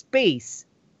given space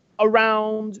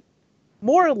around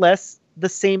more or less the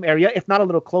same area, if not a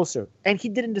little closer, and he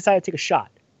didn't decide to take a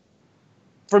shot.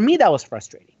 For me, that was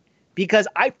frustrating because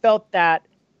I felt that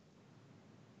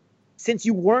since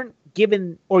you weren't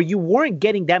given or you weren't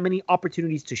getting that many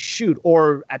opportunities to shoot,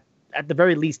 or at the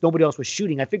very least, nobody else was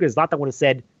shooting, I figured Zlatan would have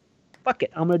said, fuck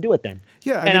it, I'm going to do it then.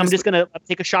 Yeah. I'm just going to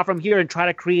take a shot from here and try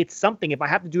to create something. If I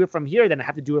have to do it from here, then I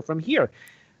have to do it from here.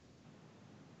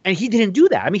 And he didn't do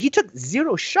that. I mean, he took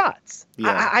 0 shots.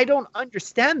 Yeah. I don't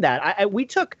understand that. We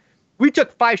took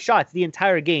 5 shots the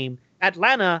entire game.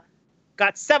 Atlanta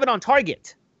got 7 on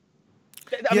target.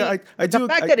 I do. The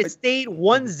fact that it stayed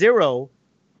 1-0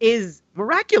 is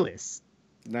miraculous.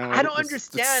 No, I don't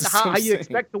understand how you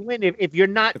expect to win if you're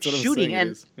not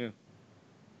shooting.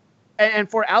 And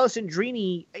for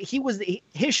Alessandrini,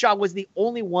 his shot was the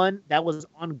only one that was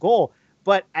on goal.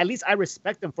 But at least I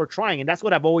respect him for trying, and that's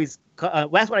what I've always.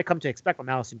 That's what I come to expect from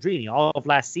Alessandrini. All of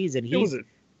last season, it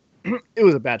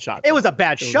was a bad shot. It was a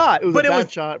bad shot. It was a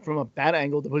bad shot from a bad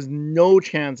angle. There was no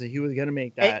chance that he was going to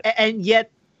make that. And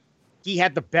yet, he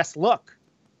had the best look,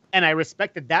 and I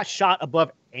respected that shot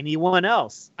above anyone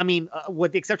else. I mean,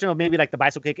 with the exception of maybe like the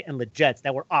bicycle kick and Leget's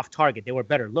that were off target, they were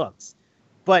better looks.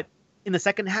 But in the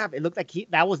second half, it looked like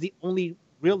that was the only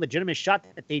real legitimate shot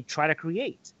that they try to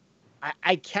create.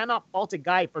 I cannot fault a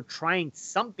guy for trying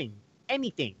something,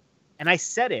 anything. And I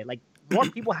said it, like, more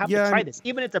people have to try this.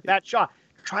 Even if it's a bad shot,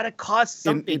 try to cause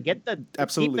something. Get the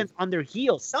defense on their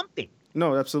heels, something.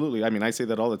 No, absolutely. I mean, I say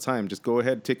that all the time. Just go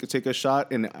ahead, take a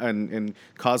shot and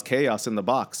cause chaos in the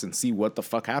box and see what the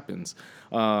fuck happens.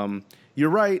 You're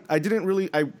right. I didn't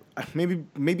really.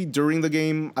 Maybe during the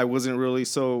game I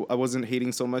wasn't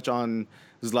hating so much on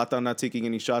Zlatan not taking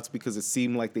any shots because it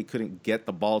seemed like they couldn't get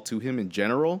the ball to him in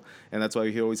general, and that's why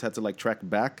he always had to like track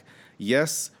back.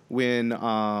 Yes, when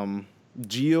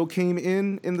Gio came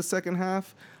in the second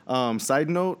half. Side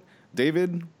note,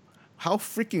 David, how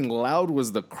freaking loud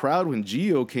was the crowd when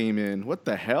Gio came in? What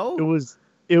the hell?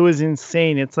 It was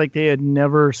insane. It's like they had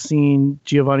never seen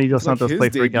Giovanni Dos Santos play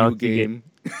for a Galaxy game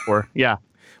before. Yeah.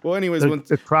 Well, anyways,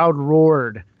 the crowd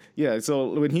roared. Yeah,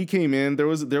 so when he came in, there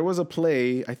was a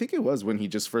play. I think it was when he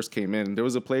just first came in. There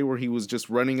was a play where he was just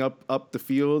running up the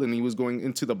field and he was going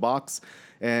into the box,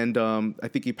 and I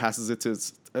think he passes it to.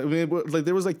 I mean,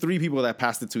 there was like 3 people that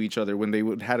passed it to each other when they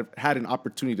would had an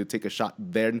opportunity to take a shot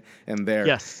then and there.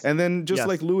 Yes. And then just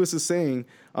like Lewis is saying,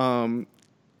 we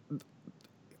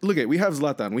have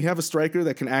Zlatan. We have a striker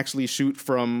that can actually shoot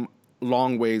from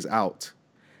long ways out.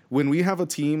 When we have a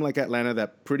team like Atlanta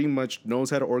that pretty much knows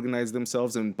how to organize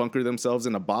themselves and bunker themselves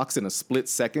in a box in a split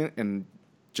second and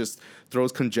just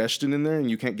throws congestion in there and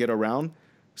you can't get around,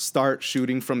 start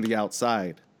shooting from the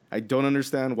outside. I don't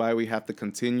understand why we have to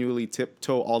continually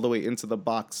tiptoe all the way into the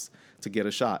box to get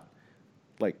a shot.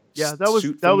 That was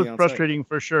frustrating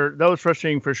for sure. That was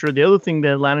frustrating for sure. The other thing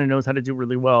that Atlanta knows how to do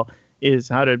really well is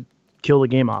how to kill the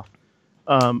game off,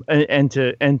 and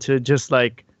to just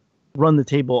like run the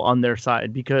table on their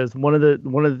side, because one of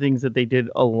the things that they did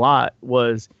a lot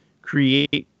was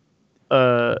create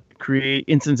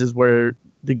instances where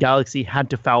the Galaxy had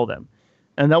to foul them.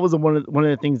 And that was one of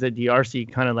the things that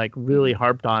DRC kind of like really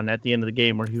harped on at the end of the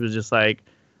game, where he was just like,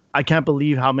 I can't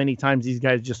believe how many times these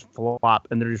guys just flop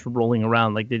and they're just rolling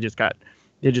around like they just got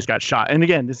shot. And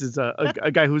again, this is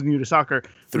a guy who's new to soccer,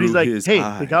 but he's like, hey,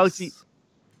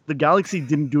 the Galaxy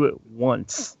didn't do it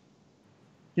once.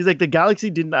 He's like, the Galaxy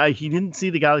didn't. He didn't see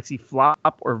the Galaxy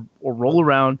flop or roll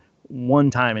around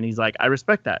one time, and he's like, I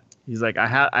respect that. He's like, I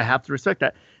have to respect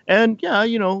that. And yeah,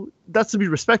 that's to be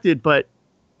respected, but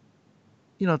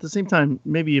at the same time,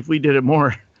 maybe if we did it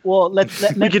more, well,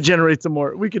 we could generate some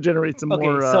more. Okay,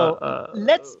 more. So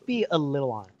let's be a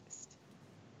little honest.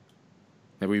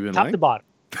 Have we been top lying? to bottom,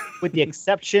 with the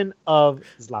exception of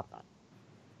Zlatan?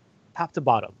 Top to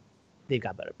bottom, they've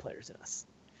got better players than us.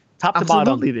 Top to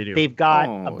bottom, they do. They've got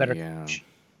a better coach.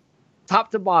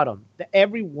 Top to bottom,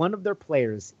 every one of their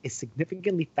players is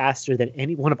significantly faster than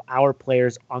any one of our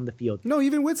players on the field. No,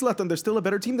 even with Zlatan, they're still a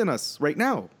better team than us right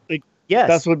now.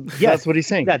 Yes, that's what he's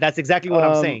saying. Yeah, that's exactly what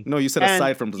I'm saying. No, you said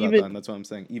aside from Zlatan. That's what I'm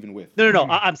saying. Even with. No.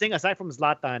 I'm saying aside from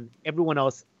Zlatan, everyone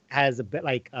else has a bit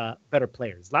better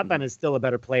players. Zlatan is still a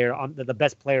better player, on the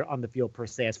best player on the field per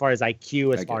se, as far as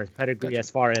IQ, as far as pedigree, as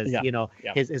far as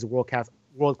his world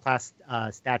class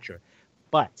stature,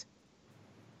 but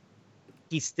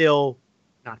he's still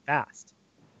not fast.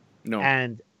 No,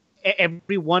 and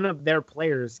every one of their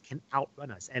players can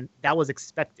outrun us, and that was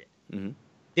expected. Mm-hmm.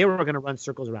 They were going to run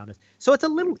circles around us, so it's a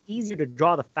little easier to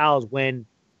draw the fouls when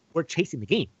we're chasing the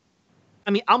game.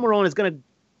 I mean, Almiron is going to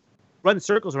run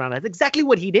circles around us. That's exactly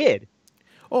what he did.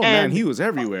 Oh, man, he was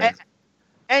everywhere.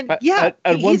 And at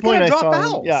one he's point I saw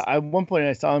fouls. him. Yeah, at one point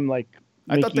I saw him like.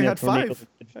 I thought they had 5.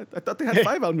 I thought they had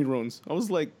 5 Almirons. I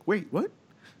was like, wait, what?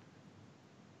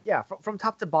 Yeah, from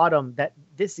top to bottom, that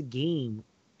this game,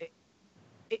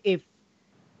 if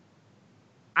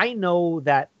I know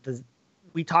that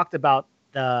we talked about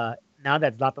now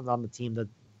that Zlatan's on the team,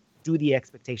 do the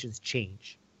expectations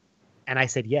change? And I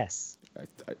said yes.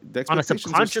 On a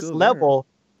subconscious level,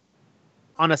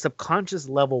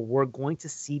 we're going to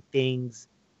see things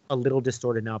a little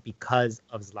distorted now because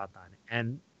of Zlatan.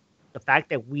 And the fact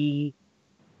that we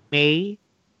may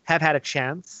have had a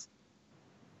chance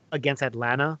against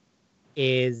Atlanta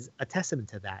is a testament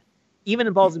to that. Even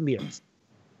in balls and mirrors.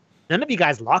 None of you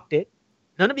guys locked it.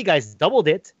 None of you guys doubled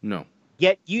it. No.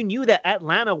 Yet you knew that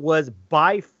Atlanta was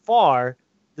by far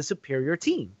the superior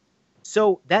team.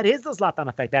 So that is the Zlatan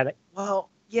effect. That, well,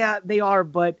 yeah, they are,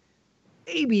 but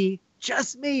maybe,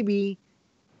 just maybe,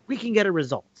 we can get a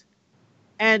result.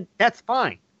 And that's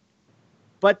fine.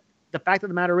 But the fact of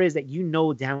the matter is that you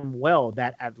know damn well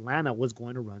that Atlanta was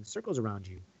going to run circles around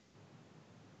you.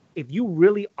 If you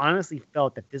really honestly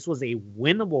felt that this was a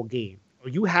winnable game, or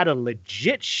you had a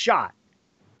legit shot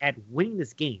at winning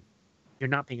this game, you're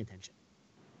not paying attention.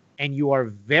 And you are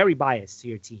very biased to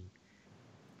your team.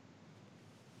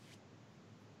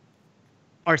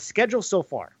 Our schedule so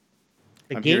far,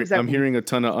 I'm hearing a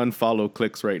ton of unfollow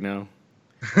clicks right now.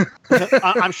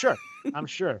 I'm sure.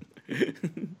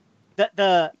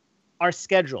 Our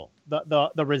schedule,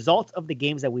 the results of the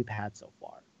games that we've had so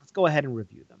far. Let's go ahead and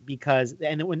review them because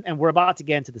we're about to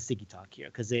get into the Siggy talk here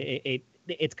because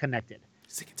it's connected.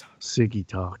 Siggy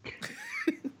talk.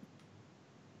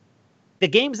 The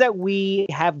games that we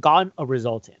have gotten a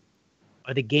result in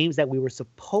are the games that we were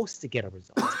supposed to get a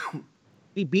result in.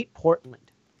 We beat Portland.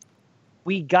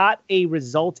 We got a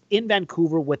result in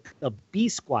Vancouver with the B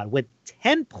squad with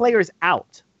 10 players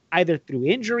out, either through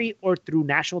injury or through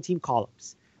national team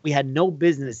call-ups. We had no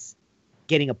business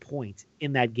getting a point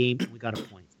in that game, and we got a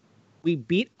point. We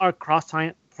beat our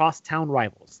crosstown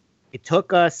rivals. It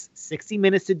took us 60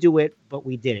 minutes to do it, but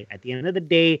we did it. At the end of the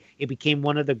day, it became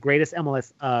one of the greatest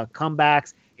MLS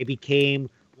comebacks. It became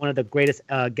one of the greatest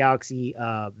Galaxy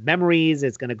memories.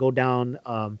 It's going to go down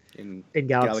in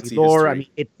Galaxy lore. I mean,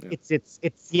 it's.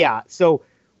 So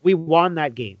we won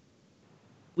that game.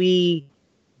 We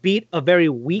beat a very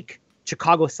weak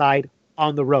Chicago side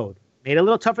on the road. Made it a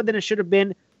little tougher than it should have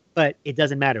been, but it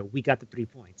doesn't matter. We got the 3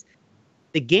 points.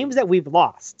 The games that we've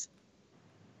lost,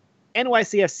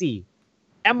 NYCFC,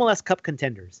 MLS Cup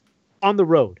contenders, on the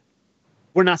road,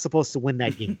 we're not supposed to win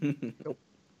that game.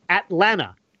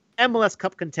 Atlanta, MLS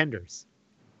Cup contenders,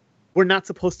 we're not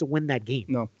supposed to win that game.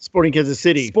 No, Sporting Kansas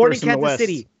City, first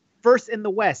in the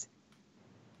West.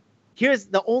 Here's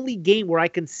the only game where I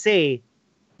can say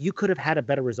you could have had a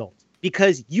better result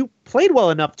because you played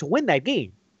well enough to win that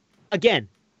game. Again,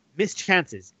 missed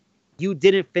chances. You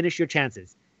didn't finish your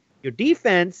chances. Your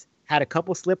defense had a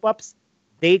couple slip-ups.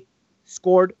 They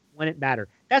scored when it mattered.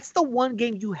 That's the one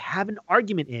game you have an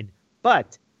argument in.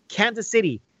 But Kansas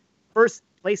City, first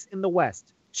place in the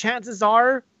West. Chances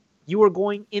are you are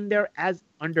going in there as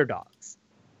underdogs.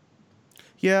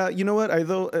 Yeah, you know what?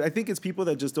 I think it's people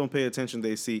that just don't pay attention.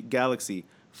 They see Galaxy,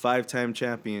 5-time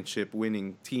championship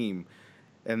winning team,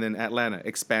 and then Atlanta,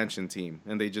 expansion team,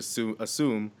 and they just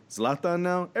assume Zlatan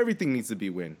now. Everything needs to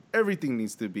be win. Everything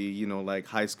needs to be like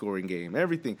high scoring game.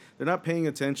 Everything. They're not paying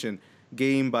attention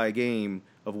game by game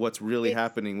of what's really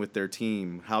happening with their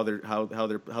team, how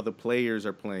the players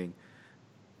are playing.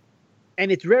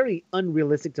 And it's very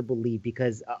unrealistic to believe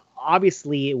because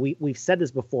obviously we've said this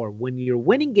before. When you're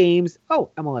winning games,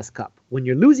 MLS Cup. When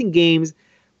you're losing games,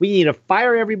 we need to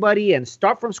fire everybody and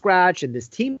start from scratch. And this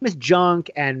team is junk.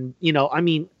 And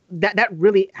that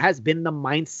really has been the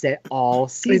mindset all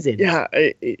season.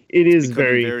 It is becoming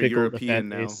very fickle, European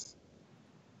now.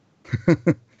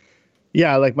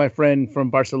 Yeah, like my friend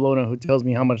from Barcelona who tells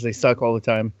me how much they suck all the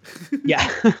time. Yeah.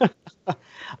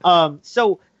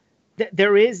 So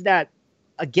there is that.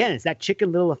 Again, it's that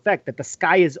Chicken Little effect that the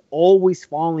sky is always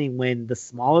falling when the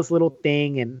smallest little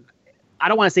thing, and I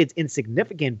don't want to say it's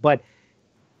insignificant, but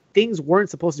things weren't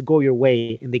supposed to go your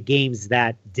way in the games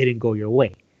that didn't go your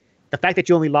way. The fact that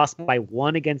you only lost by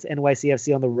 1 against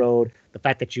NYCFC on the road, the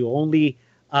fact that you only,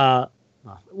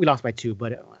 we lost by 2,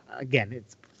 but again,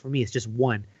 for me, it's just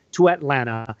 1 to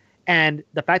Atlanta, and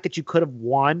the fact that you could have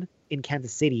won in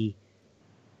Kansas City.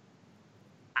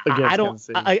 Against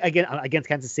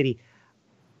Kansas City.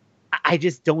 I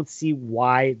just don't see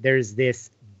why there's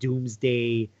this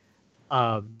doomsday,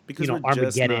 because we're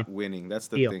Armageddon just not winning. That's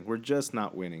the thing. We're just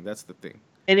not winning. That's the thing.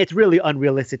 And it's really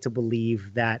unrealistic to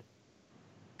believe that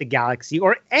the Galaxy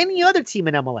or any other team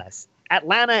in MLS,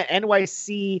 Atlanta,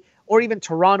 NYC, or even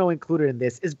Toronto included in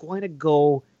this, is going to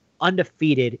go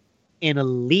undefeated in a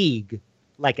league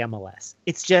like MLS.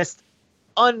 It's just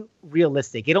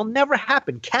unrealistic. It'll never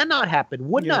happen. Cannot happen.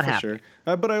 Would not happen.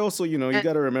 Sure. But I also, you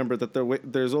got to remember that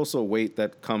there's also weight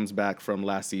that comes back from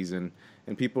last season,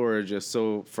 and people are just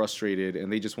so frustrated,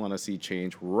 and they just want to see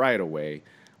change right away.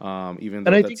 Even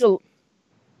though I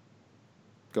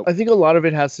think a lot of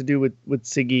it has to do with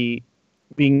Siggy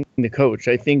being the coach.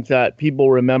 I think that people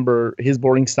remember his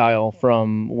boarding style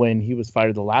from when he was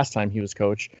fired the last time he was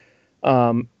coach,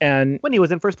 and when he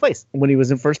was in first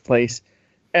place.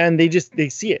 And they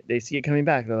see it coming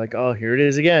back. They're like, oh, here it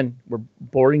is again. We're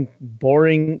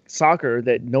boring soccer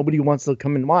that nobody wants to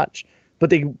come and watch, but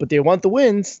they want the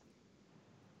wins.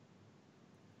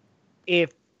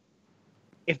 If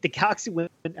the Galaxy win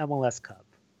an MLS Cup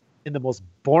in the most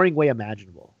boring way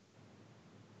imaginable,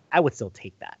 I would still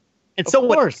take that. And of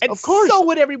course. So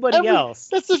would everybody else.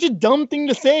 That's such a dumb thing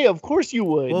to say. Of course you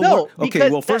would. Well,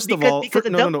 first of all,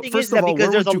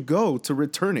 where would you go to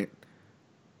return it?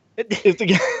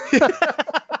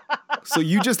 So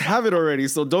you just have it already.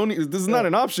 So this is not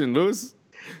an option, Lewis.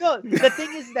 No, the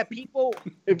thing is that people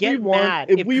get mad.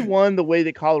 If we won the way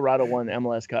that Colorado won the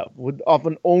MLS Cup off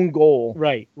an own goal.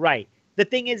 Right. The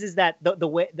thing is that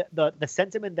the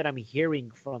sentiment that I'm hearing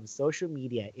from social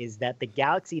media is that the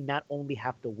Galaxy not only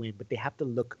have to win, but they have to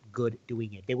look good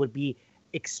doing it. They would be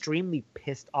extremely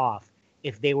pissed off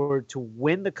if they were to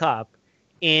win the cup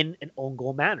in an own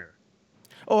goal manner.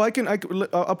 Oh,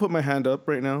 I'll put my hand up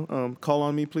right now. Call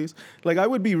on me, please. Like I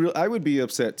would be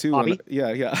upset too. Bobby?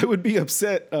 I would be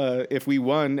upset if we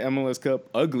won MLS Cup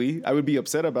ugly. I would be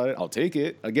upset about it. I'll take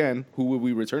it. Again, who would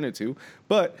we return it to?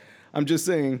 But I'm just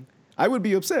saying, I would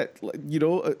be upset.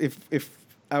 If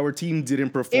our team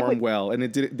didn't perform well and they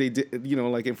did,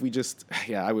 if we just,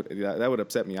 that would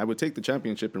upset me. I would take the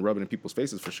championship and rub it in people's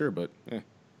faces for sure. But.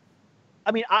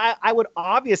 I mean, I would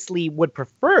obviously would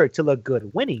prefer to look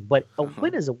good winning, but a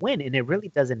win is a win, and it really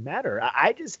doesn't matter.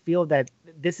 I just feel that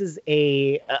this is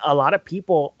a lot of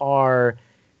people are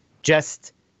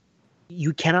just,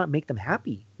 you cannot make them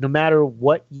happy no matter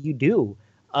what you do.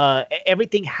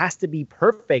 Everything has to be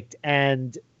perfect,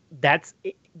 and that's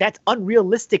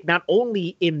unrealistic, not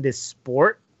only in this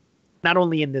sport, not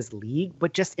only in this league,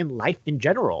 but just in life in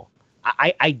general.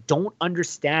 I don't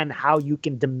understand how you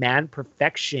can demand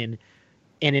perfection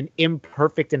in an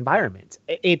imperfect environment.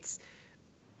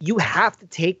 You have to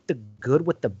take the good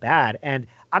with the bad. And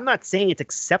I'm not saying it's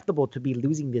acceptable to be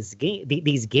losing these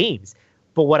games,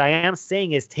 but what I am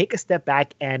saying is take a step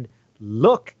back and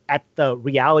look at the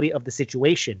reality of the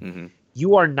situation. Mm-hmm.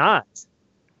 You are not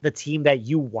the team that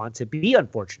you want to be,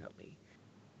 unfortunately.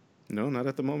 No, not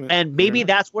at the moment. And maybe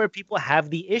that's where people have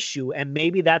the issue, and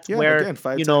maybe that's where again,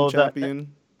 5-time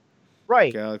champion,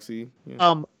 right? Galaxy.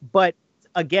 Yeah. But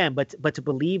to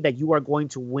believe that you are going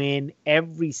to win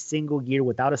every single year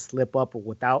without a slip up or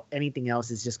without anything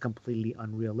else is just completely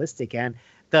unrealistic. And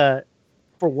for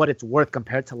what it's worth,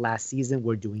 compared to last season,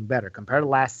 we're doing better. Compared to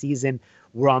last season,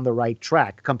 we're on the right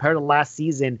track. Compared to last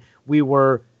season, we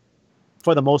were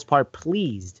for the most part,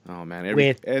 pleased Oh man,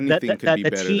 with anything could be the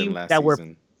better team than last that we're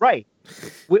season. right.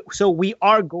 So we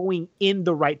are going in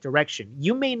the right direction.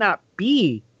 You may not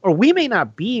be, or we may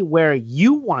not be where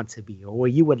you want to be or where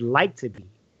you would like to be.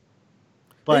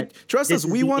 But Hey, trust this us,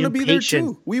 is we the want to be there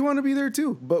impatience. too. We want to be there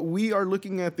too. But we are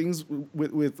looking at things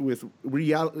with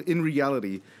in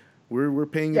reality. We're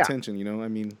paying Yeah. attention, you know. I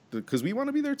mean, because we want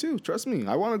to be there too. Trust me.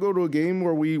 I want to go to a game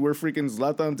where freaking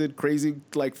Zlatan did crazy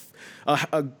like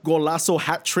a golazo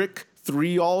hat trick,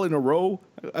 3 all in a row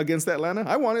against Atlanta.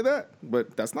 I wanted that,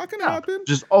 but that's not going to happen.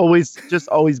 Just always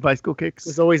bicycle kicks.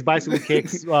 There's always bicycle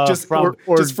kicks Just from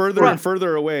just further and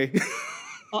further away.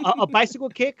 a bicycle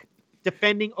kick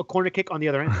defending a corner kick on the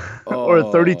other end. Or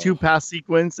a 32 pass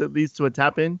sequence that leads to a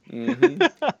tap in.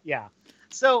 Yeah.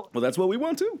 So Well, that's what we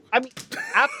want too. I mean,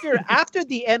 after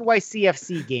the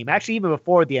NYCFC game, actually even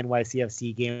before the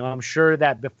NYCFC game, I'm sure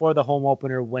that before the home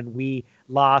opener when we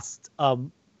lost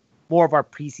more of our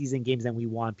preseason games than we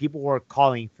won, people were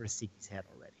calling for Siggy's head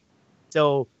already.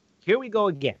 So here we go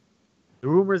again. The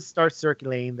rumors start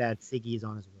circulating that Siggy is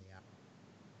on his way out.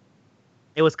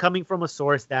 It was coming from a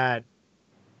source that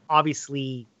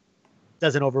obviously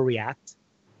doesn't overreact.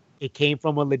 It came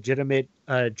from a legitimate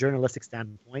journalistic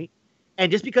standpoint. And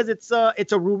just because it's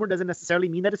a rumor doesn't necessarily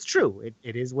mean that it's true.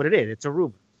 It is what it is. It's a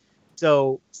rumor.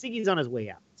 So Siggy's on his way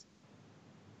out.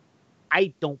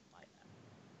 I don't buy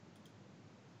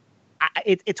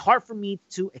that. It's hard for me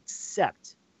to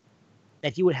accept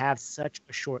that he would have such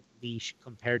a short leash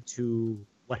compared to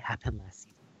what happened last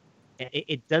season.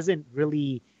 It doesn't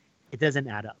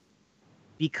add up.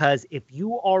 Because if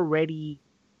you already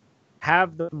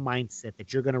have the mindset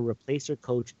that you're going to replace your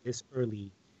coach this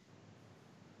early,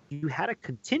 you had a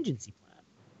contingency plan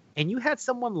and you had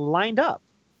someone lined up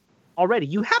already.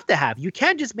 You have to have. You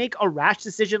can't just make a rash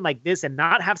decision like this and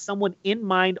not have someone in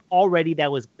mind already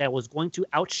that was going to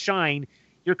outshine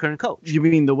your current coach. You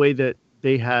mean the way that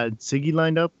they had Siggy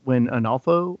lined up when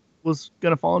Analfo was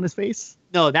going to fall on his face?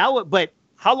 No, but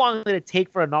how long did it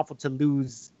take for Analfo to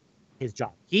lose his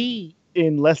job?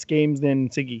 In less games than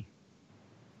Siggy.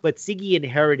 But Siggy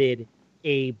inherited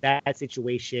a bad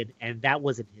situation, and that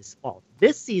wasn't his fault.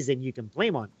 This season, you can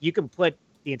put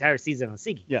the entire season on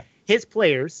Siggy. Yeah. His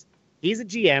players, he's a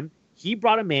GM. He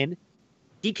brought him in.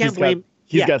 He can't blame.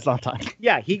 He's got Zlatan.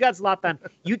 Yeah, he got Zlatan.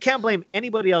 You can't blame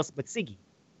anybody else but Siggy.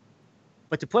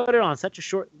 But to put it on such a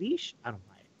short leash, I don't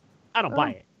buy it. I don't buy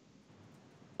it.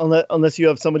 Unless you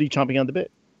have somebody chomping on the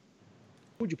bit.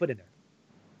 Who'd you put in there?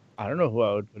 I don't know who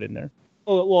I would put in there.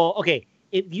 Oh, well, okay.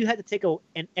 If you had to take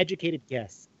an educated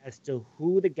guess as to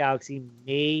who the Galaxy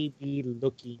may be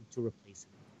looking to replace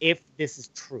him, if this is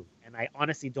true, and I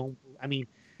honestly don't, I mean,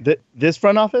 this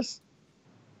front office?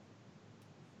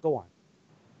 Go on.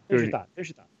 There's your thought.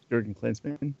 Jurgen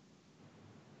Klinsmann.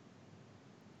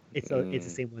 It's the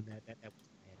same one that was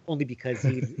only because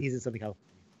he's in Southern California.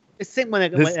 It's the same one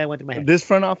that went through my head. This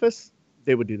front office,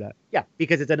 they would do that. Yeah,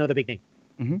 because it's another big name.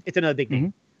 Mm-hmm. It's another big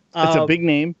name. It's a big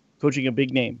name, coaching a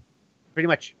big name. Pretty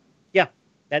much. Yeah.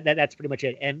 That's pretty much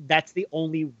it. And that's the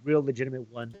only real legitimate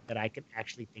one that I can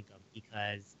actually think of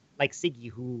because like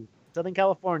Siggy, who Southern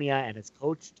California and has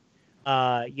coached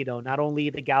not only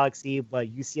the Galaxy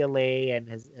but UCLA and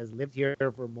has lived here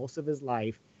for most of his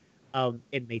life,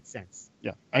 it made sense.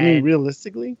 Yeah. I mean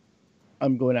realistically,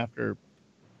 I'm going after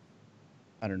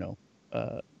Greg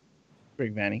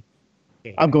Vanney.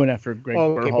 Okay. I'm going after Greg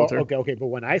Berhalter. Okay, but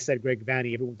when I said Greg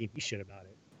Vanney, everyone gave me shit about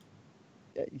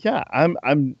it. Yeah,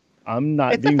 I'm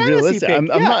not being realistic. I'm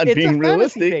not being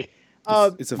realistic.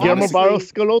 It's a Guillermo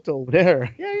Barros Scalotto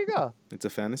there. There you go. It's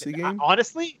a fantasy game.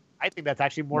 Honestly, I think that's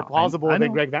actually more plausible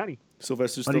than Greg Vanney.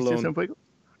 Sylvester Stallone.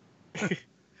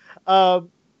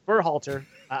 Berhalter.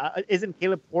 Isn't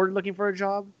Caleb Porter looking for a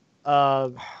job?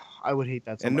 I would hate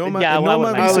that. So and no me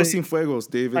aviso sin fuegos,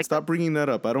 David. Like, stop bringing that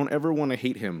up. I don't ever want to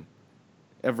hate him.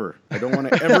 Ever. I don't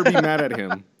want to ever be mad at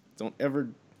him. Don't ever.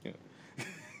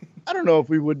 I don't know if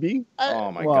we would be.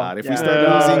 Oh my God! If we start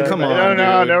losing, come on.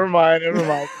 No, never mind.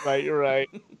 Right, you're right.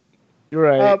 You're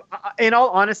right. In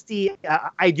all honesty,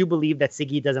 I do believe that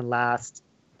Siggy doesn't last.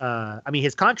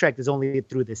 His contract is only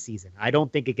through this season. I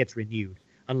don't think it gets renewed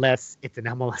unless it's an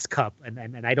MLS Cup,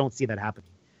 and I don't see that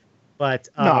happening. But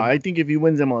no, I think if he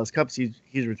wins MLS Cups,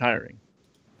 he's retiring.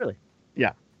 Really?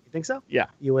 Yeah. You think so? Yeah.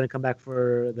 You wouldn't come back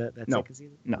for that second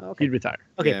season? No, okay. He'd retire.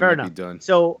 Okay, fair enough.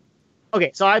 So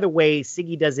either way,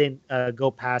 Siggy doesn't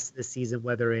go past this season,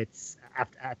 whether it's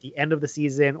at the end of the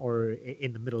season or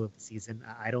in the middle of the season.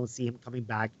 I don't see him coming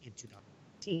back in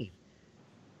 2019.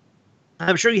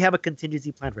 I'm sure you have a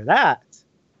contingency plan for that,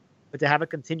 but to have a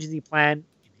contingency plan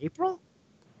in April,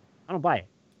 I don't buy it.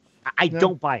 I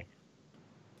don't buy it.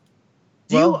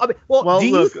 Do you? I mean, well, do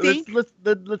you look, think?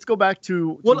 let's go back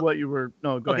to what you were.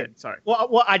 No, go Okay. ahead. Sorry.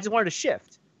 Well, I just wanted to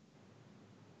shift.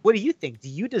 What do you think? Do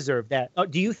you deserve that?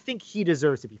 Do you think he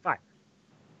deserves to be fired?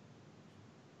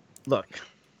 Look,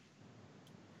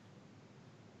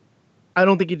 I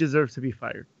don't think he deserves to be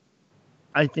fired.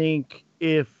 I think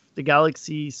if the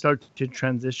Galaxy start to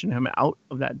transition him out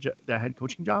of that head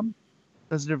coaching job,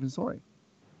 that's a different story.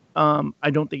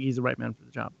 I don't think he's the right man for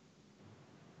the job.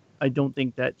 I don't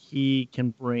think that he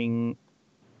can bring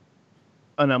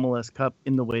an MLS Cup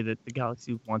in the way that the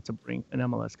Galaxy want to bring an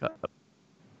MLS Cup.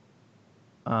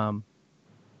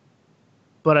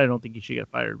 But I don't think he should get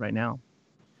fired right now.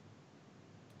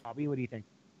 Bobby, what do you think?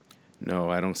 No,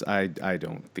 I don't. I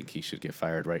don't think he should get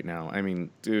fired right now. I mean,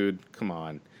 dude, come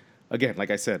on. Again, like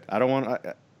I said, I don't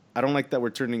like that we're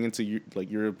turning into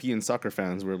like European soccer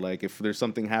fans. Where like if there's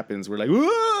something happens, we're like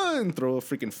 "Whoa!" and throw a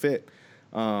freaking fit.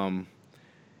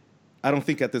 I don't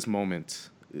think at this moment.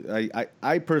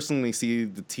 I personally see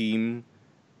the team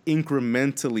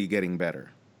incrementally getting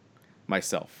better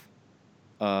myself.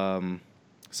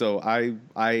 So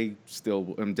I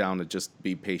still am down to just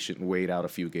be patient and wait out a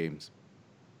few games.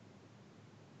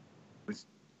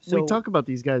 We talk about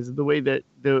these guys the way that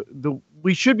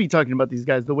we should be talking about these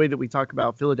guys the way that we talk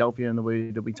about Philadelphia and the way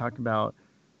that we talk about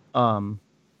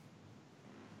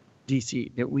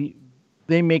DC. That we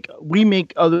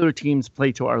make other teams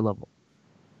play to our level,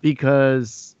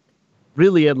 because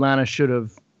really Atlanta should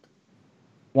have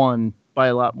won by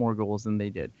a lot more goals than they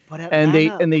did. But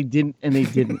Atlanta, and they didn't and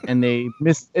they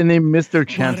missed their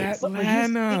chances. But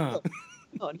Atlanta.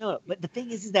 No. But the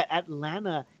thing is that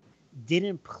Atlanta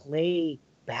didn't play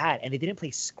bad and they didn't play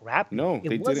scrappy. No,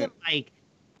 they didn't.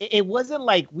 It wasn't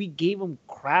like we gave them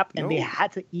crap and they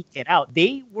had to eke it out.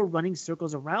 They were running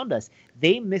circles around us.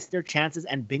 They missed their chances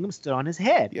and Bingham stood on his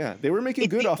head. Yeah, they were making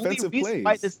good offensive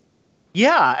plays.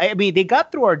 Yeah, I mean, they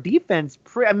got through our defense.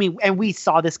 And we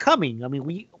saw this coming. I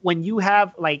mean, when you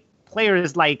have like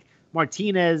players like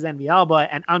Martinez and Villalba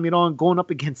and Almiron going up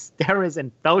against Steres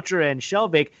and Belcher and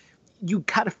Shelvik, you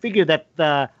got to figure that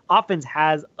the offense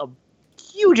has a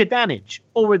huge advantage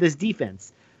over this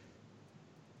defense.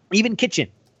 Even Kitchen,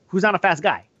 who's not a fast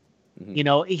guy,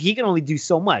 he can only do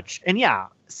so much. And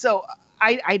so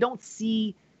I don't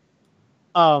see,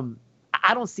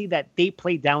 that they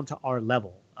play down to our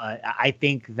level. I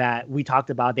think that we talked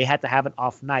about they had to have an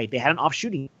off night. They had an off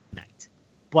shooting night.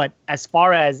 But as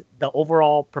far as the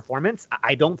overall performance,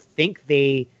 I don't think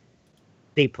they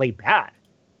played bad.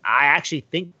 I actually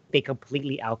think they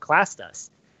completely outclassed us.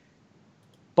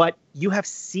 But you have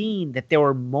seen that there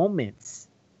were moments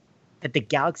that the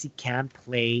Galaxy can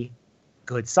play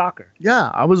good soccer.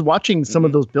 Yeah, I was watching some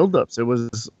of those buildups. It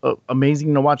was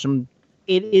amazing to watch them.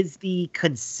 It is the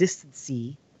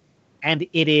consistency, and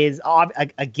it is,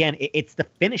 again, it's the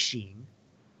finishing.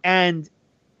 And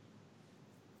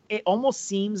it almost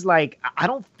seems like I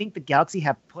don't think the Galaxy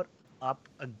have put up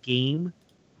a game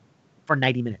for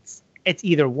 90 minutes. It's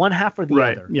either one half or the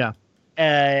other. Yeah.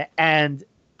 And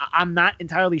I'm not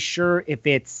entirely sure if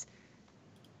it's,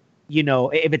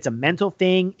 if it's a mental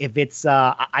thing, if it's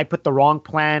I put the wrong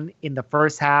plan in the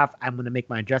first half, I'm going to make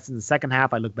my adjustments in the second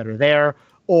half, I look better there,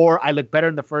 or I look better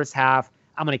in the first half,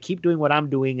 I'm going to keep doing what I'm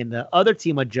doing, and the other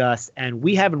team adjusts, and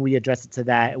we haven't readjusted to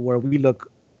that where we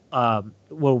look,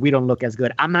 where we don't look as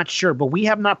good. I'm not sure, but we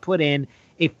have not put in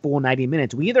a full 90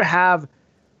 minutes. We either have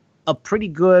a pretty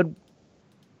good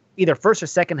either first or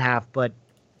second half, but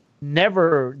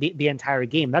never the entire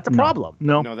game. That's a problem.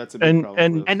 No, that's a big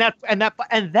problem.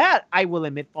 And that I will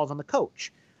admit falls on the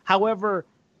coach. However,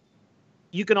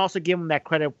 you can also give him that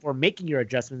credit for making your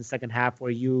adjustment in the second half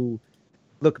where you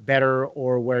look better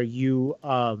or where you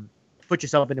put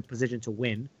yourself in a position to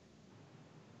win.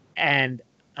 And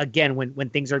again, when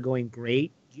things are going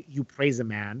great, you praise a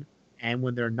man, and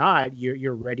when they're not,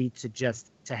 you're ready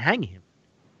to hang him.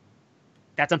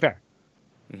 That's unfair.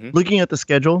 Mm-hmm. Looking at the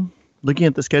schedule,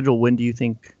 when do you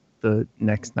think the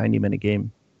next 90-minute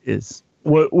game is?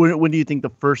 When do you think the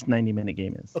first 90-minute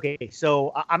game is? Okay,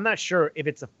 so I'm not sure if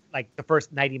it's the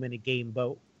first 90-minute game,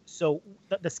 but so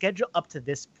the schedule up to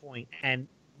this point, and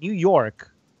New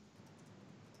York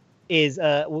is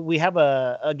we have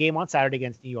a game on Saturday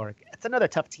against New York. That's another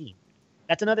tough team.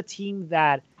 That's another team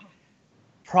that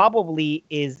probably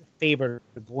is favored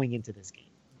going into this game,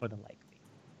 more than likely.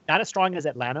 Not as strong as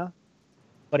Atlanta,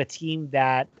 but a team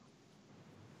that,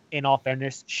 in all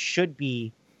fairness, should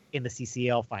be in the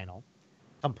CCL final.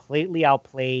 Completely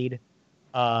outplayed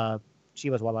Chivas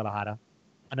Guadalajara,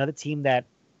 another team that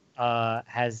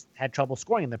has had trouble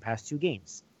scoring in their past two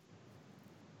games.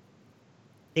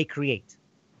 They create.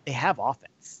 They have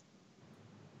offense.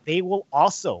 They will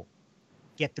also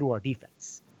get through our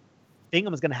defense.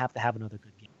 Bingham is going to have another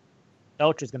good game.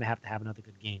 Belcher is going to have another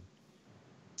good game.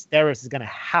 Steris is going to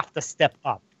have to step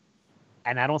up.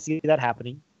 And I don't see that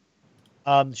happening.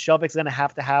 Shelvick's going to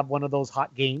have one of those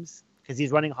hot games because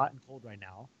he's running hot and cold right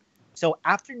now. So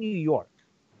after New York,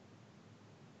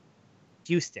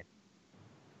 Houston,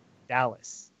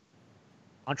 Dallas,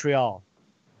 Montreal,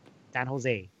 San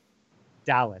Jose,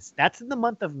 Dallas. That's in the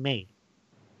month of May.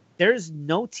 There's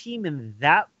no team in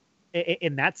that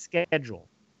schedule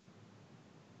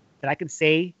that I can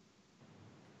say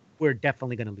we're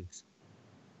definitely going to lose.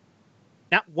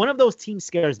 Now, one of those teams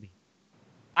scares me.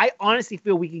 I honestly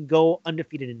feel we can go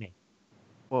undefeated in May.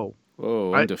 Whoa,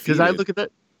 undefeated. Because I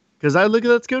look at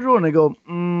that schedule and I go,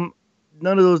 none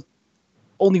of those.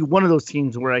 Only one of those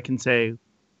teams where I can say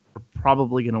we're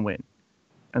probably going to win,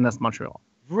 and that's Montreal.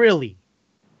 Really?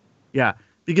 Yeah,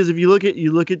 because if you look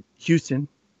at Houston,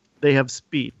 they have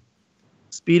speed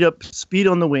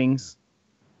on the wings,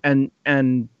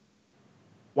 and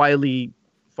wily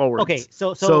forwards. Okay,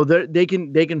 so they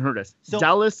can hurt us. So,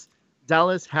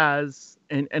 Dallas has,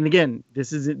 and again,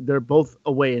 they're both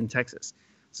away in Texas,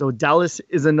 so Dallas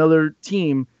is another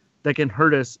team that can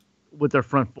hurt us with their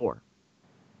front four.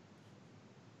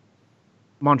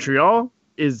 Montreal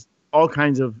is all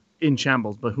kinds of in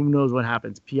shambles, but who knows what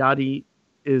happens. Piatti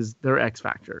is their X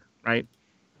factor, right?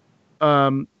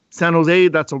 San Jose,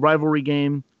 that's a rivalry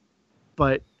game,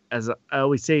 but as I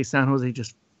always say, San Jose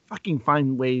just fucking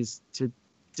find ways to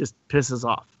just piss us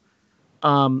off.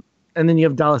 And then you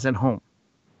have Dallas at home.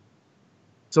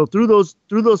 So through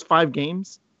those 5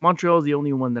 games, Montreal is the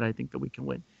only one that I think that we can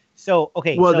win. So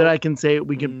okay, that I can say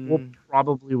we'll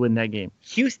probably win that game.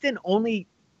 Houston only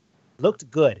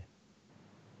looked good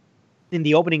in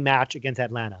the opening match against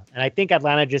Atlanta. And I think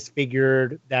Atlanta just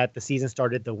figured that the season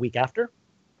started the week after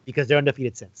because they're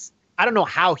undefeated since. I don't know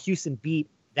how Houston beat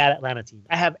that Atlanta team.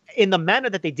 In the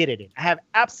manner that they did it in, I have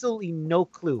absolutely no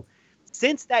clue.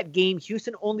 Since that game,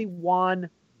 Houston only won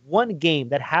one game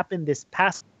that happened this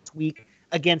past week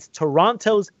against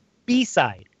Toronto's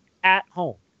B-side at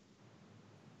home.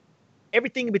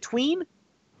 Everything in between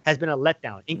has been a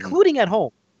letdown, including at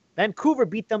home. Vancouver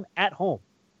beat them at home.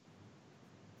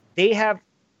 They have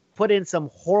put in some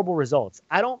horrible results.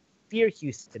 I don't fear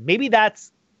Houston. Maybe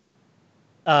that's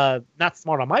not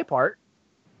smart on my part.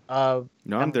 No,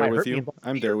 I'm there with you.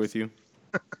 I'm there with you.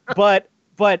 But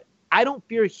I don't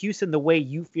fear Houston the way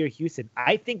you fear Houston.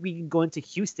 I think we can go into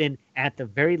Houston and at the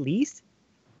very least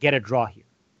get a draw here.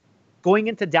 Going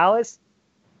into Dallas,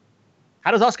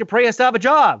 how does Oscar Pareja still have a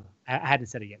job? I hadn't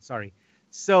said it yet. Sorry.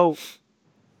 So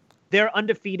they're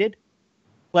undefeated,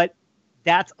 but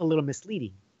that's a little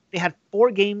misleading. They had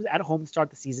 4 games at home to start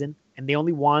the season, and they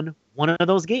only won one of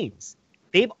those games.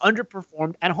 They've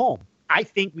underperformed at home. I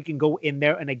think we can go in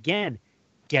there and, again,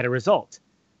 get a result.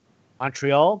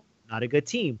 Montreal, not a good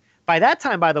team. By that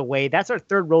time, by the way, that's our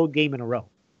 3rd road game in a row.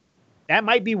 That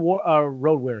might be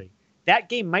road weary. That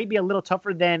game might be a little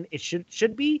tougher than it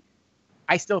should be.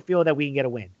 I still feel that we can get a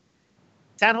win.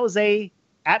 San Jose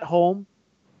at home,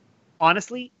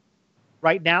 honestly,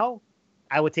 right now,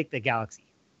 I would take the Galaxy.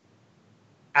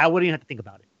 I wouldn't even have to think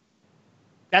about it.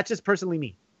 That's just personally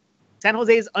me. San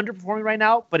Jose is underperforming right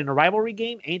now, but in a rivalry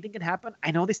game, anything can happen.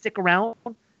 I know they stick around.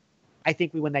 I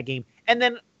think we win that game. And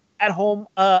then at home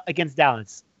against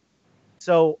Dallas.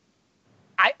 So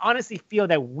I honestly feel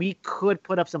that we could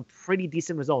put up some pretty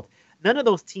decent results. None of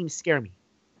those teams scare me.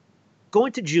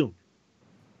 Going to June,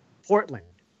 Portland.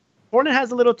 Portland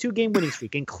has a little 2-game winning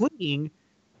streak, including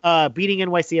beating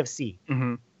NYCFC.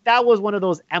 Mm-hmm. That was one of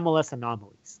those MLS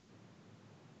anomalies.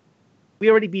 We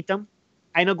already beat them.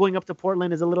 I know going up to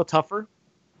Portland is a little tougher.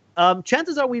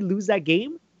 Chances are we lose that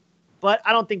game, but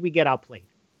I don't think we get outplayed.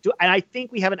 And I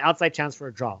think we have an outside chance for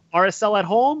a draw. RSL at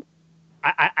home,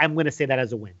 I'm going to say that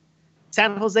as a win.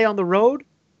 San Jose on the road,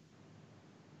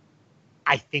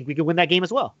 I think we can win that game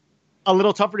as well. A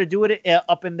little tougher to do it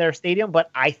up in their stadium,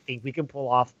 but I think we can pull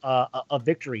off a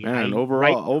victory. Man,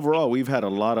 overall, we've had a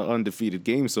lot of undefeated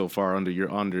games so far under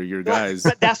your guys.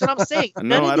 But that's what I'm saying.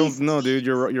 No, I don't know,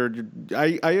 dude.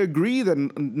 I agree that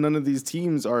none of these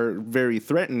teams are very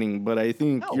threatening, but I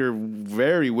think you're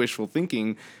very wishful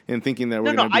thinking and thinking that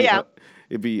we're going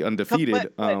to be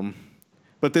undefeated.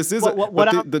 But this is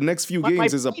the next few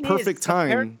games is a perfect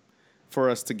time for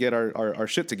us to get our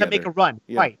shit together. To make a run.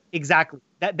 Yeah. Right, exactly.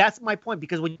 That's my point,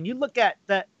 because when you look at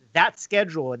that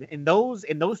schedule in those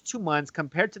 2 months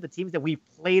compared to the teams that we've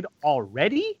played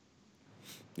already,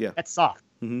 that's soft.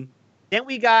 Mm-hmm. Then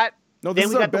we got... this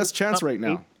is our best chance right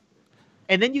now.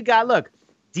 And then you got,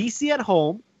 DC at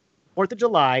home, 4th of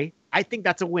July. I think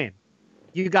that's a win.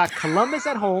 You got Columbus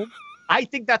at home, I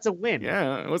think that's a win.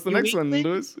 Yeah. What's the New next one, England?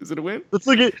 Lewis? Is it a win? Let's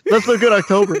look at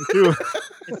October too.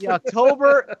 It's the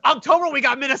October. October, we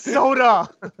got Minnesota.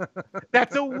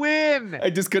 That's a win. I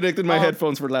disconnected my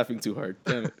headphones for laughing too hard.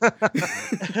 Damn it.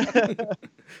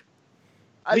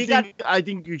 I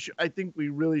think we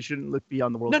really shouldn't look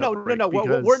beyond the World Cup. No. break We're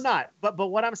because- not. But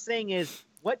what I'm saying is,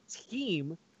 what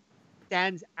team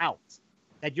stands out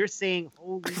that you're saying,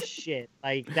 holy shit,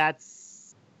 like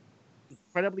that's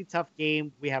incredibly tough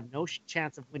game. We have no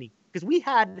chance of winning because we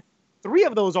had 3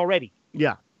 of those already.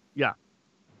 Yeah.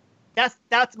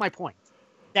 That's my point.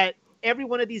 That every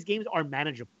one of these games are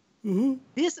manageable. Mhm.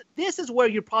 This is where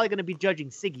you're probably going to be judging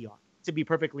Siggy on, to be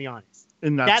perfectly honest.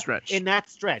 In that stretch. In that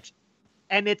stretch.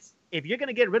 And it's if you're going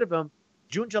to get rid of him,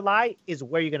 June, July is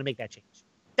where you're going to make that change.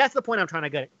 That's the point I'm trying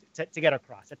to get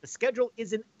across. That the schedule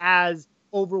isn't as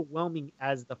overwhelming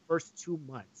as the first 2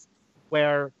 months,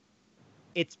 where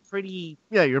it's pretty.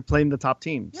 Yeah, you're playing the top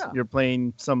teams. Yeah. You're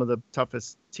playing some of the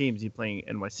toughest teams. You're playing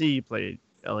NYC, you play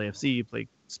LAFC, you play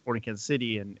Sporting Kansas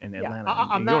City and Atlanta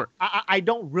and New York. I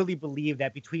don't really believe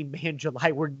that between May and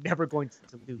July we're never going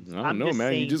to lose. I don't know,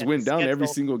 man. You saying just that went the down every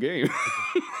schedule- single game.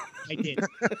 I did.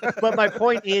 But my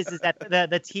point is that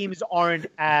the teams aren't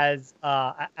as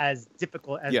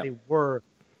difficult as Yeah. they were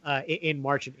in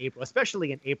March and April,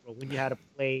 especially in April when you had to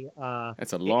play.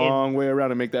 That's a long way around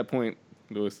to make that point,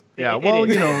 Lewis. Yeah, It well,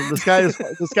 is. the sky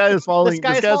is falling. The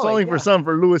sky is falling, For yeah. some.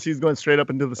 For Lewis, he's going straight up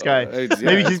into the sky.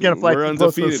 Maybe he's gonna fly We're too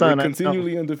close to the undefeated. sun. We're I don't know.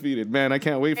 continually undefeated. Man, I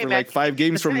can't wait Hey, for man, like 5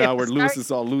 games from if now the where sky- Lewis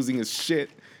is all losing his shit.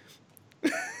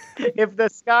 If the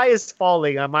sky is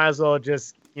falling, I might as well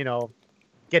just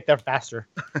get there faster.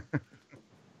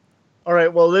 All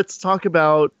right, well, let's talk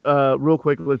about real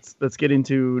quick. Let's get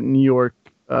into New York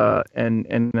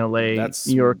and LA. That's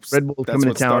New York Red Bull That's coming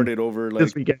what to town started over this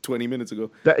like weekend. 20 minutes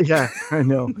ago. Yeah, I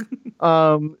know.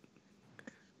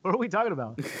 What are we talking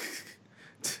about?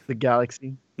 The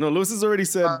Galaxy. No, Lewis has already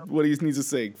said what he needs to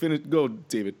say. Finish. Go,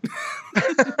 David.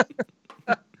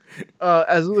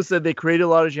 As Lewis said, they created a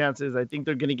lot of chances. I think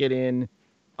they're going to get in.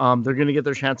 They're going to get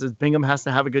their chances. Bingham has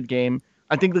to have a good game.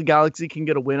 I think the Galaxy can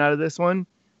get a win out of this one,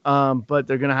 but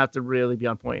they're going to have to really be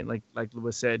on point. Like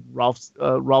Lewis said, Rolf's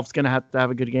going to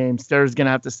have a good game. Ster's going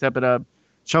to have to step it up.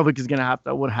 Shelvik is going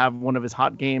to have one of his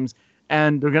hot games.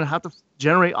 And they're going to have to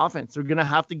generate offense. They're going to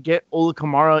have to get Ola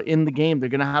Kamara in the game. They're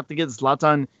going to have to get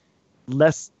Zlatan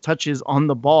less touches on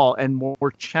the ball and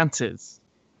more chances.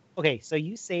 Okay, so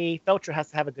you say Felcher has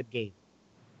to have a good game.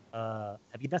 Have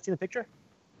you not seen the picture?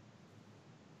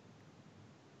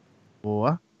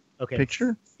 What? Okay.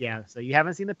 Picture? Yeah, so you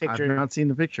haven't seen the picture. I've not seen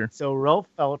the picture. So Rolf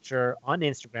Felcher on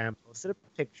Instagram posted a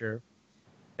picture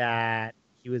that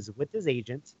he was with his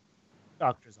agent,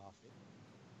 doctor's office,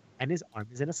 and his arm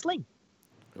is in a sling.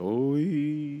 Oh,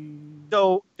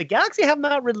 So the Galaxy have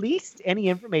not released any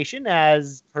information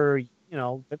as per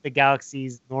the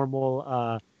Galaxy's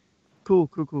normal. Cool.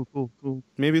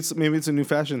 maybe it's a new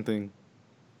fashion thing.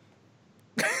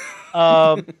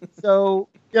 So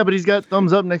Yeah, but he's got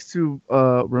thumbs up next to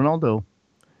Ronaldo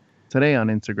today on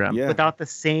Instagram. Yeah. without the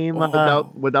same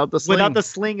Without the sling. without the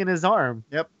sling in his arm.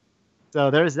 Yep. So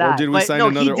there's Or that. did we But sign no,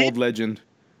 another he old did legend?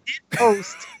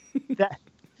 post that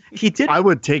he did. I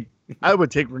would take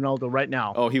Ronaldo right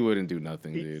now. Oh, he wouldn't do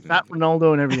nothing, dude. Fat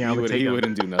Ronaldo and everything. I He, would take he him.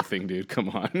 wouldn't do nothing, dude. Come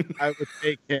on. I would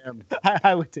take him.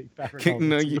 I would take Fat Ronaldo.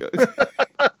 No, too. you-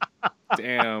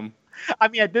 Damn. I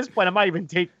mean, at this point, I might even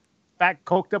take fat,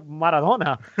 coked up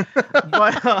Maradona.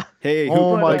 But Hey,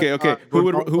 Oh my okay. God. Who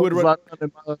would run? Zlatan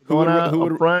and Maradona who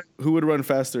would- up front. Who would run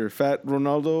faster, Fat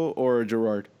Ronaldo or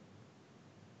Gerard?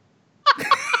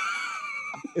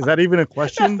 Is that even a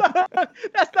question?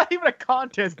 that's not even a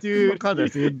contest, dude. No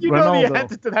contest, dude. You know the Ronaldo.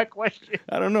 answer to that question.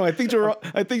 I don't know. I think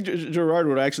Gerard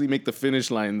would actually make the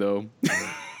finish line though.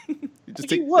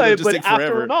 He would, just but take after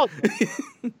forever.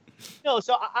 Ronaldo. No,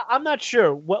 so I'm not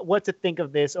sure what to think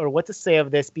of this or what to say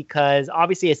of this because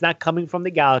obviously it's not coming from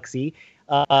the Galaxy.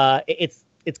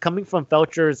 It's coming from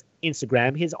Felcher's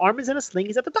Instagram. His arm is in a sling.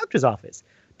 He's at the doctor's office.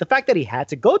 The fact that he had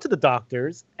to go to the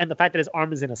doctor's and the fact that his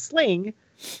arm is in a sling,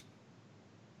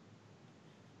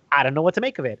 I don't know what to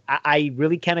make of it. I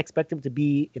really can't expect him to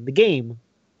be in the game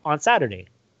on Saturday.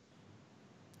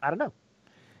 I don't know.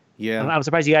 Yeah. I'm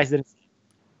surprised you guys didn't.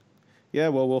 Yeah.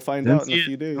 Well, we'll find Didn't out in a see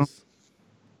few it. days.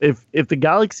 If the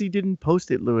Galaxy didn't post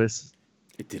it, Lewis,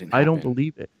 It didn't. I don't happen.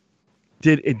 believe it.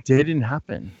 It didn't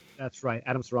happen. That's right.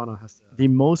 Adam Serrano has to. The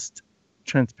most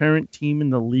transparent team in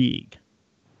the league.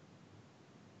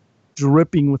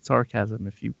 Dripping with sarcasm,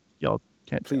 if y'all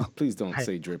can't Please, tell. please don't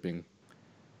say dripping.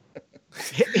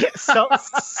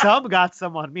 Some got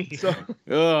some on me. So,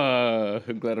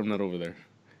 I'm glad I'm not over there.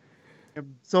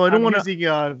 So I don't want to.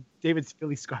 using David's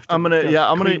Philly scarf. I'm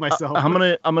gonna myself. I'm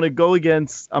gonna go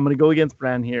against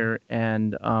Bran here,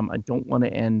 and I don't want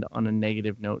to end on a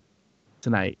negative note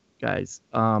tonight, guys.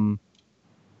 I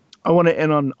want to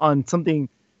end on something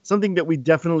that we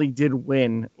definitely did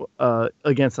win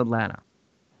against Atlanta,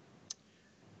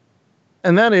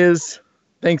 and that is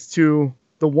thanks to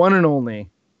the one and only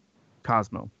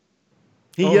Cosmo.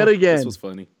 He yet again This was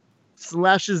funny.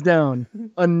 slashes down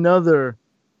another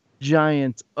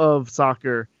giant of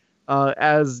soccer.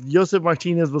 As Josef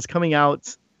Martinez was coming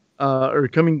out or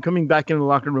coming back into the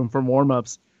locker room for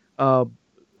warm-ups,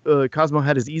 Cosmo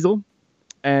had his easel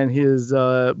and his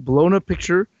blown up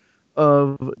picture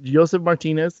of Josef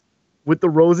Martinez with the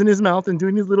rose in his mouth and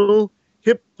doing his little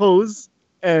hip pose,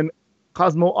 and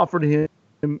Cosmo offered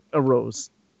him a rose.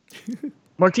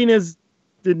 Martinez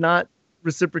did not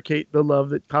reciprocate the love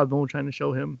that Cosmo was trying to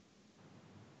show him,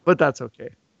 but that's okay.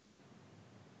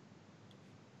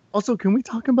 Also, can we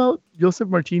talk about Josef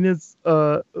Martinez's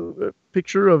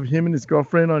picture of him and his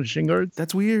girlfriend on shin guards?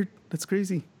 That's weird. That's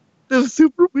crazy. That was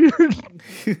super weird.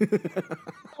 That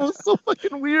was so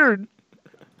fucking weird.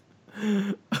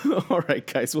 All right,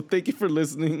 guys. Well, thank you for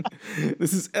listening.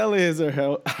 This is LA is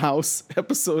Our House,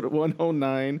 episode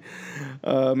 109.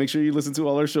 Make sure you listen to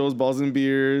all our shows, Balls and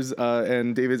Beers,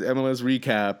 and David's MLS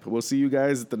recap. We'll see you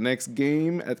guys at the next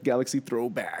game at Galaxy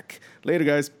Throwback. Later,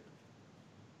 guys.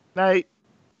 Night.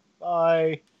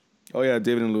 Bye. Oh yeah,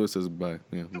 David and Lewis says bye.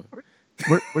 Yeah.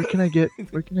 Bye. Where can I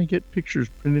get pictures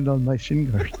printed on my shin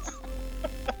guards?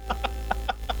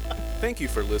 Thank you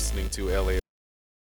for listening to LA